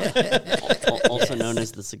 Also known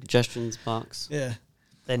as the suggestions box. Yeah.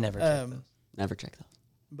 They never check those. Never check those.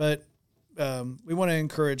 But we want to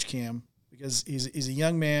encourage Cam because he's a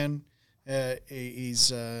young man.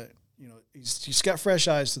 He's got fresh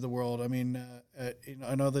eyes to the world. I mean,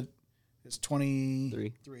 I know that it's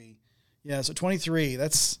 23. Yeah, so 23.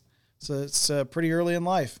 It's pretty early in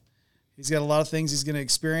life. He's got a lot of things he's going to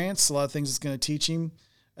experience, a lot of things it's going to teach him,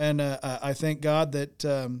 and I thank God that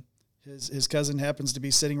his cousin happens to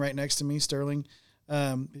be sitting right next to me, Sterling.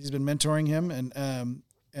 He's been mentoring him,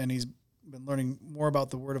 and he's been learning more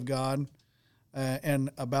about the Word of God. and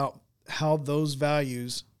about how those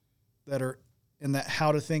values that are in that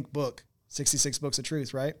How to Think book, 66 Books of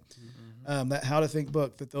Truth, right? Mm-hmm. That How to Think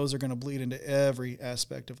book, that those are going to bleed into every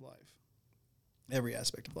aspect of life. Every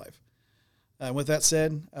aspect of life. With that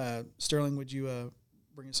said, Sterling, would you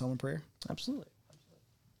bring us home in prayer? Absolutely.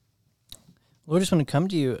 Lord, I just want to come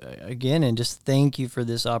to you again and just thank you for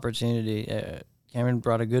this opportunity. Cameron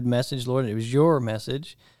brought a good message, Lord. It was your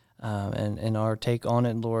message, and our take on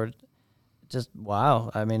it, Lord. Just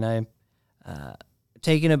wow. I mean, I'm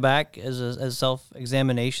taken aback as a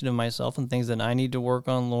self-examination of myself and things that I need to work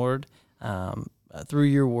on, Lord, through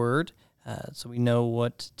your word, so we know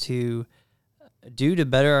what to do to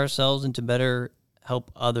better ourselves and to better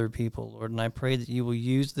help other people, Lord. And I pray that you will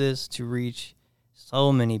use this to reach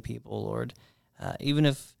so many people, Lord. Even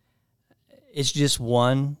if it's just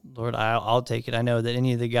one, Lord, I'll take it. I know that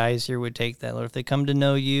any of the guys here would take that, Lord. If they come to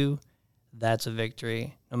know you, that's a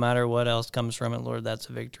victory. No matter what else comes from it, Lord, that's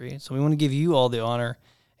a victory. So we want to give you all the honor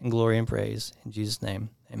and glory and praise. In Jesus' name,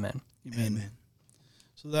 amen. Amen.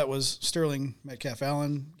 So that was Sterling Metcalf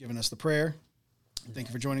Allen giving us the prayer. Thank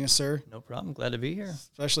you for joining us, sir. No problem. Glad to be here.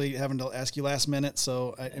 Especially having to ask you last minute.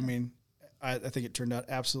 So, I think it turned out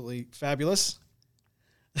absolutely fabulous.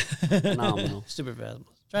 Phenomenal. Super fabulous.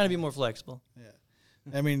 Trying to be more flexible. Yeah.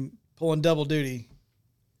 I mean, pulling double duty.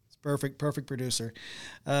 It's perfect producer.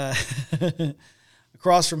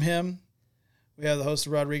 Across from him, we have the host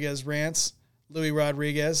of Rodriguez Rants, Louis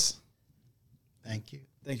Rodriguez. Thank you.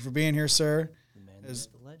 Thank you for being here, sir. The man, the myth,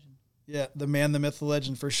 the legend. Yeah, the man, the myth, the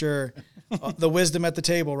legend, for sure. The wisdom at the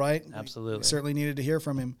table, right? Absolutely. We certainly needed to hear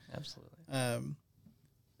from him. Absolutely.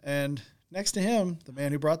 And next to him, the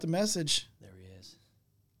man who brought the message, There he is.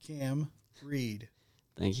 Cam Reed.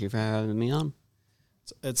 Thank you for having me on.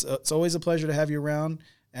 It's always a pleasure to have you around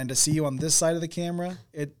and to see you on this side of the camera.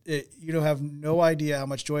 You don't have no idea how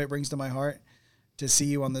much joy it brings to my heart to see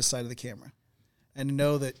you on this side of the camera, and to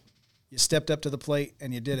know that you stepped up to the plate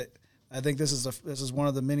and you did it. I think this is one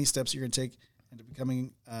of the many steps you're going to take into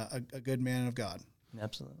becoming a good man of God.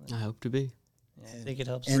 Absolutely. I hope to be. Yeah, I think it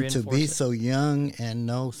helps And to reinforce be it. so young and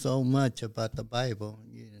know so much about the Bible,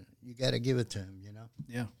 you got to give it to him,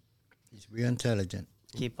 Yeah. He's real intelligent.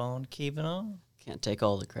 Keep on keeping on. Can't take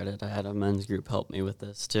all the credit. I had a men's group help me with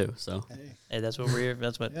this too. So Hey, that's what we're here.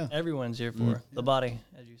 That's what Yeah. everyone's here for. The body,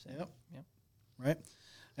 as you say. Yep. Yep. Right.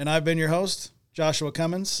 And I've been your host, Joshua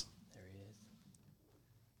Cummins. There he is.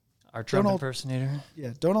 Our Trump all- impersonator.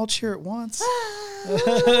 Yeah. Don't all cheer at once. We don't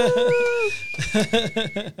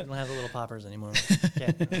have the little poppers anymore.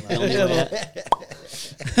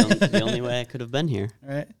 the only way I could have been here.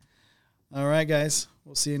 All right. All right, guys.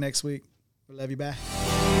 We'll see you next week. We love you. Bye.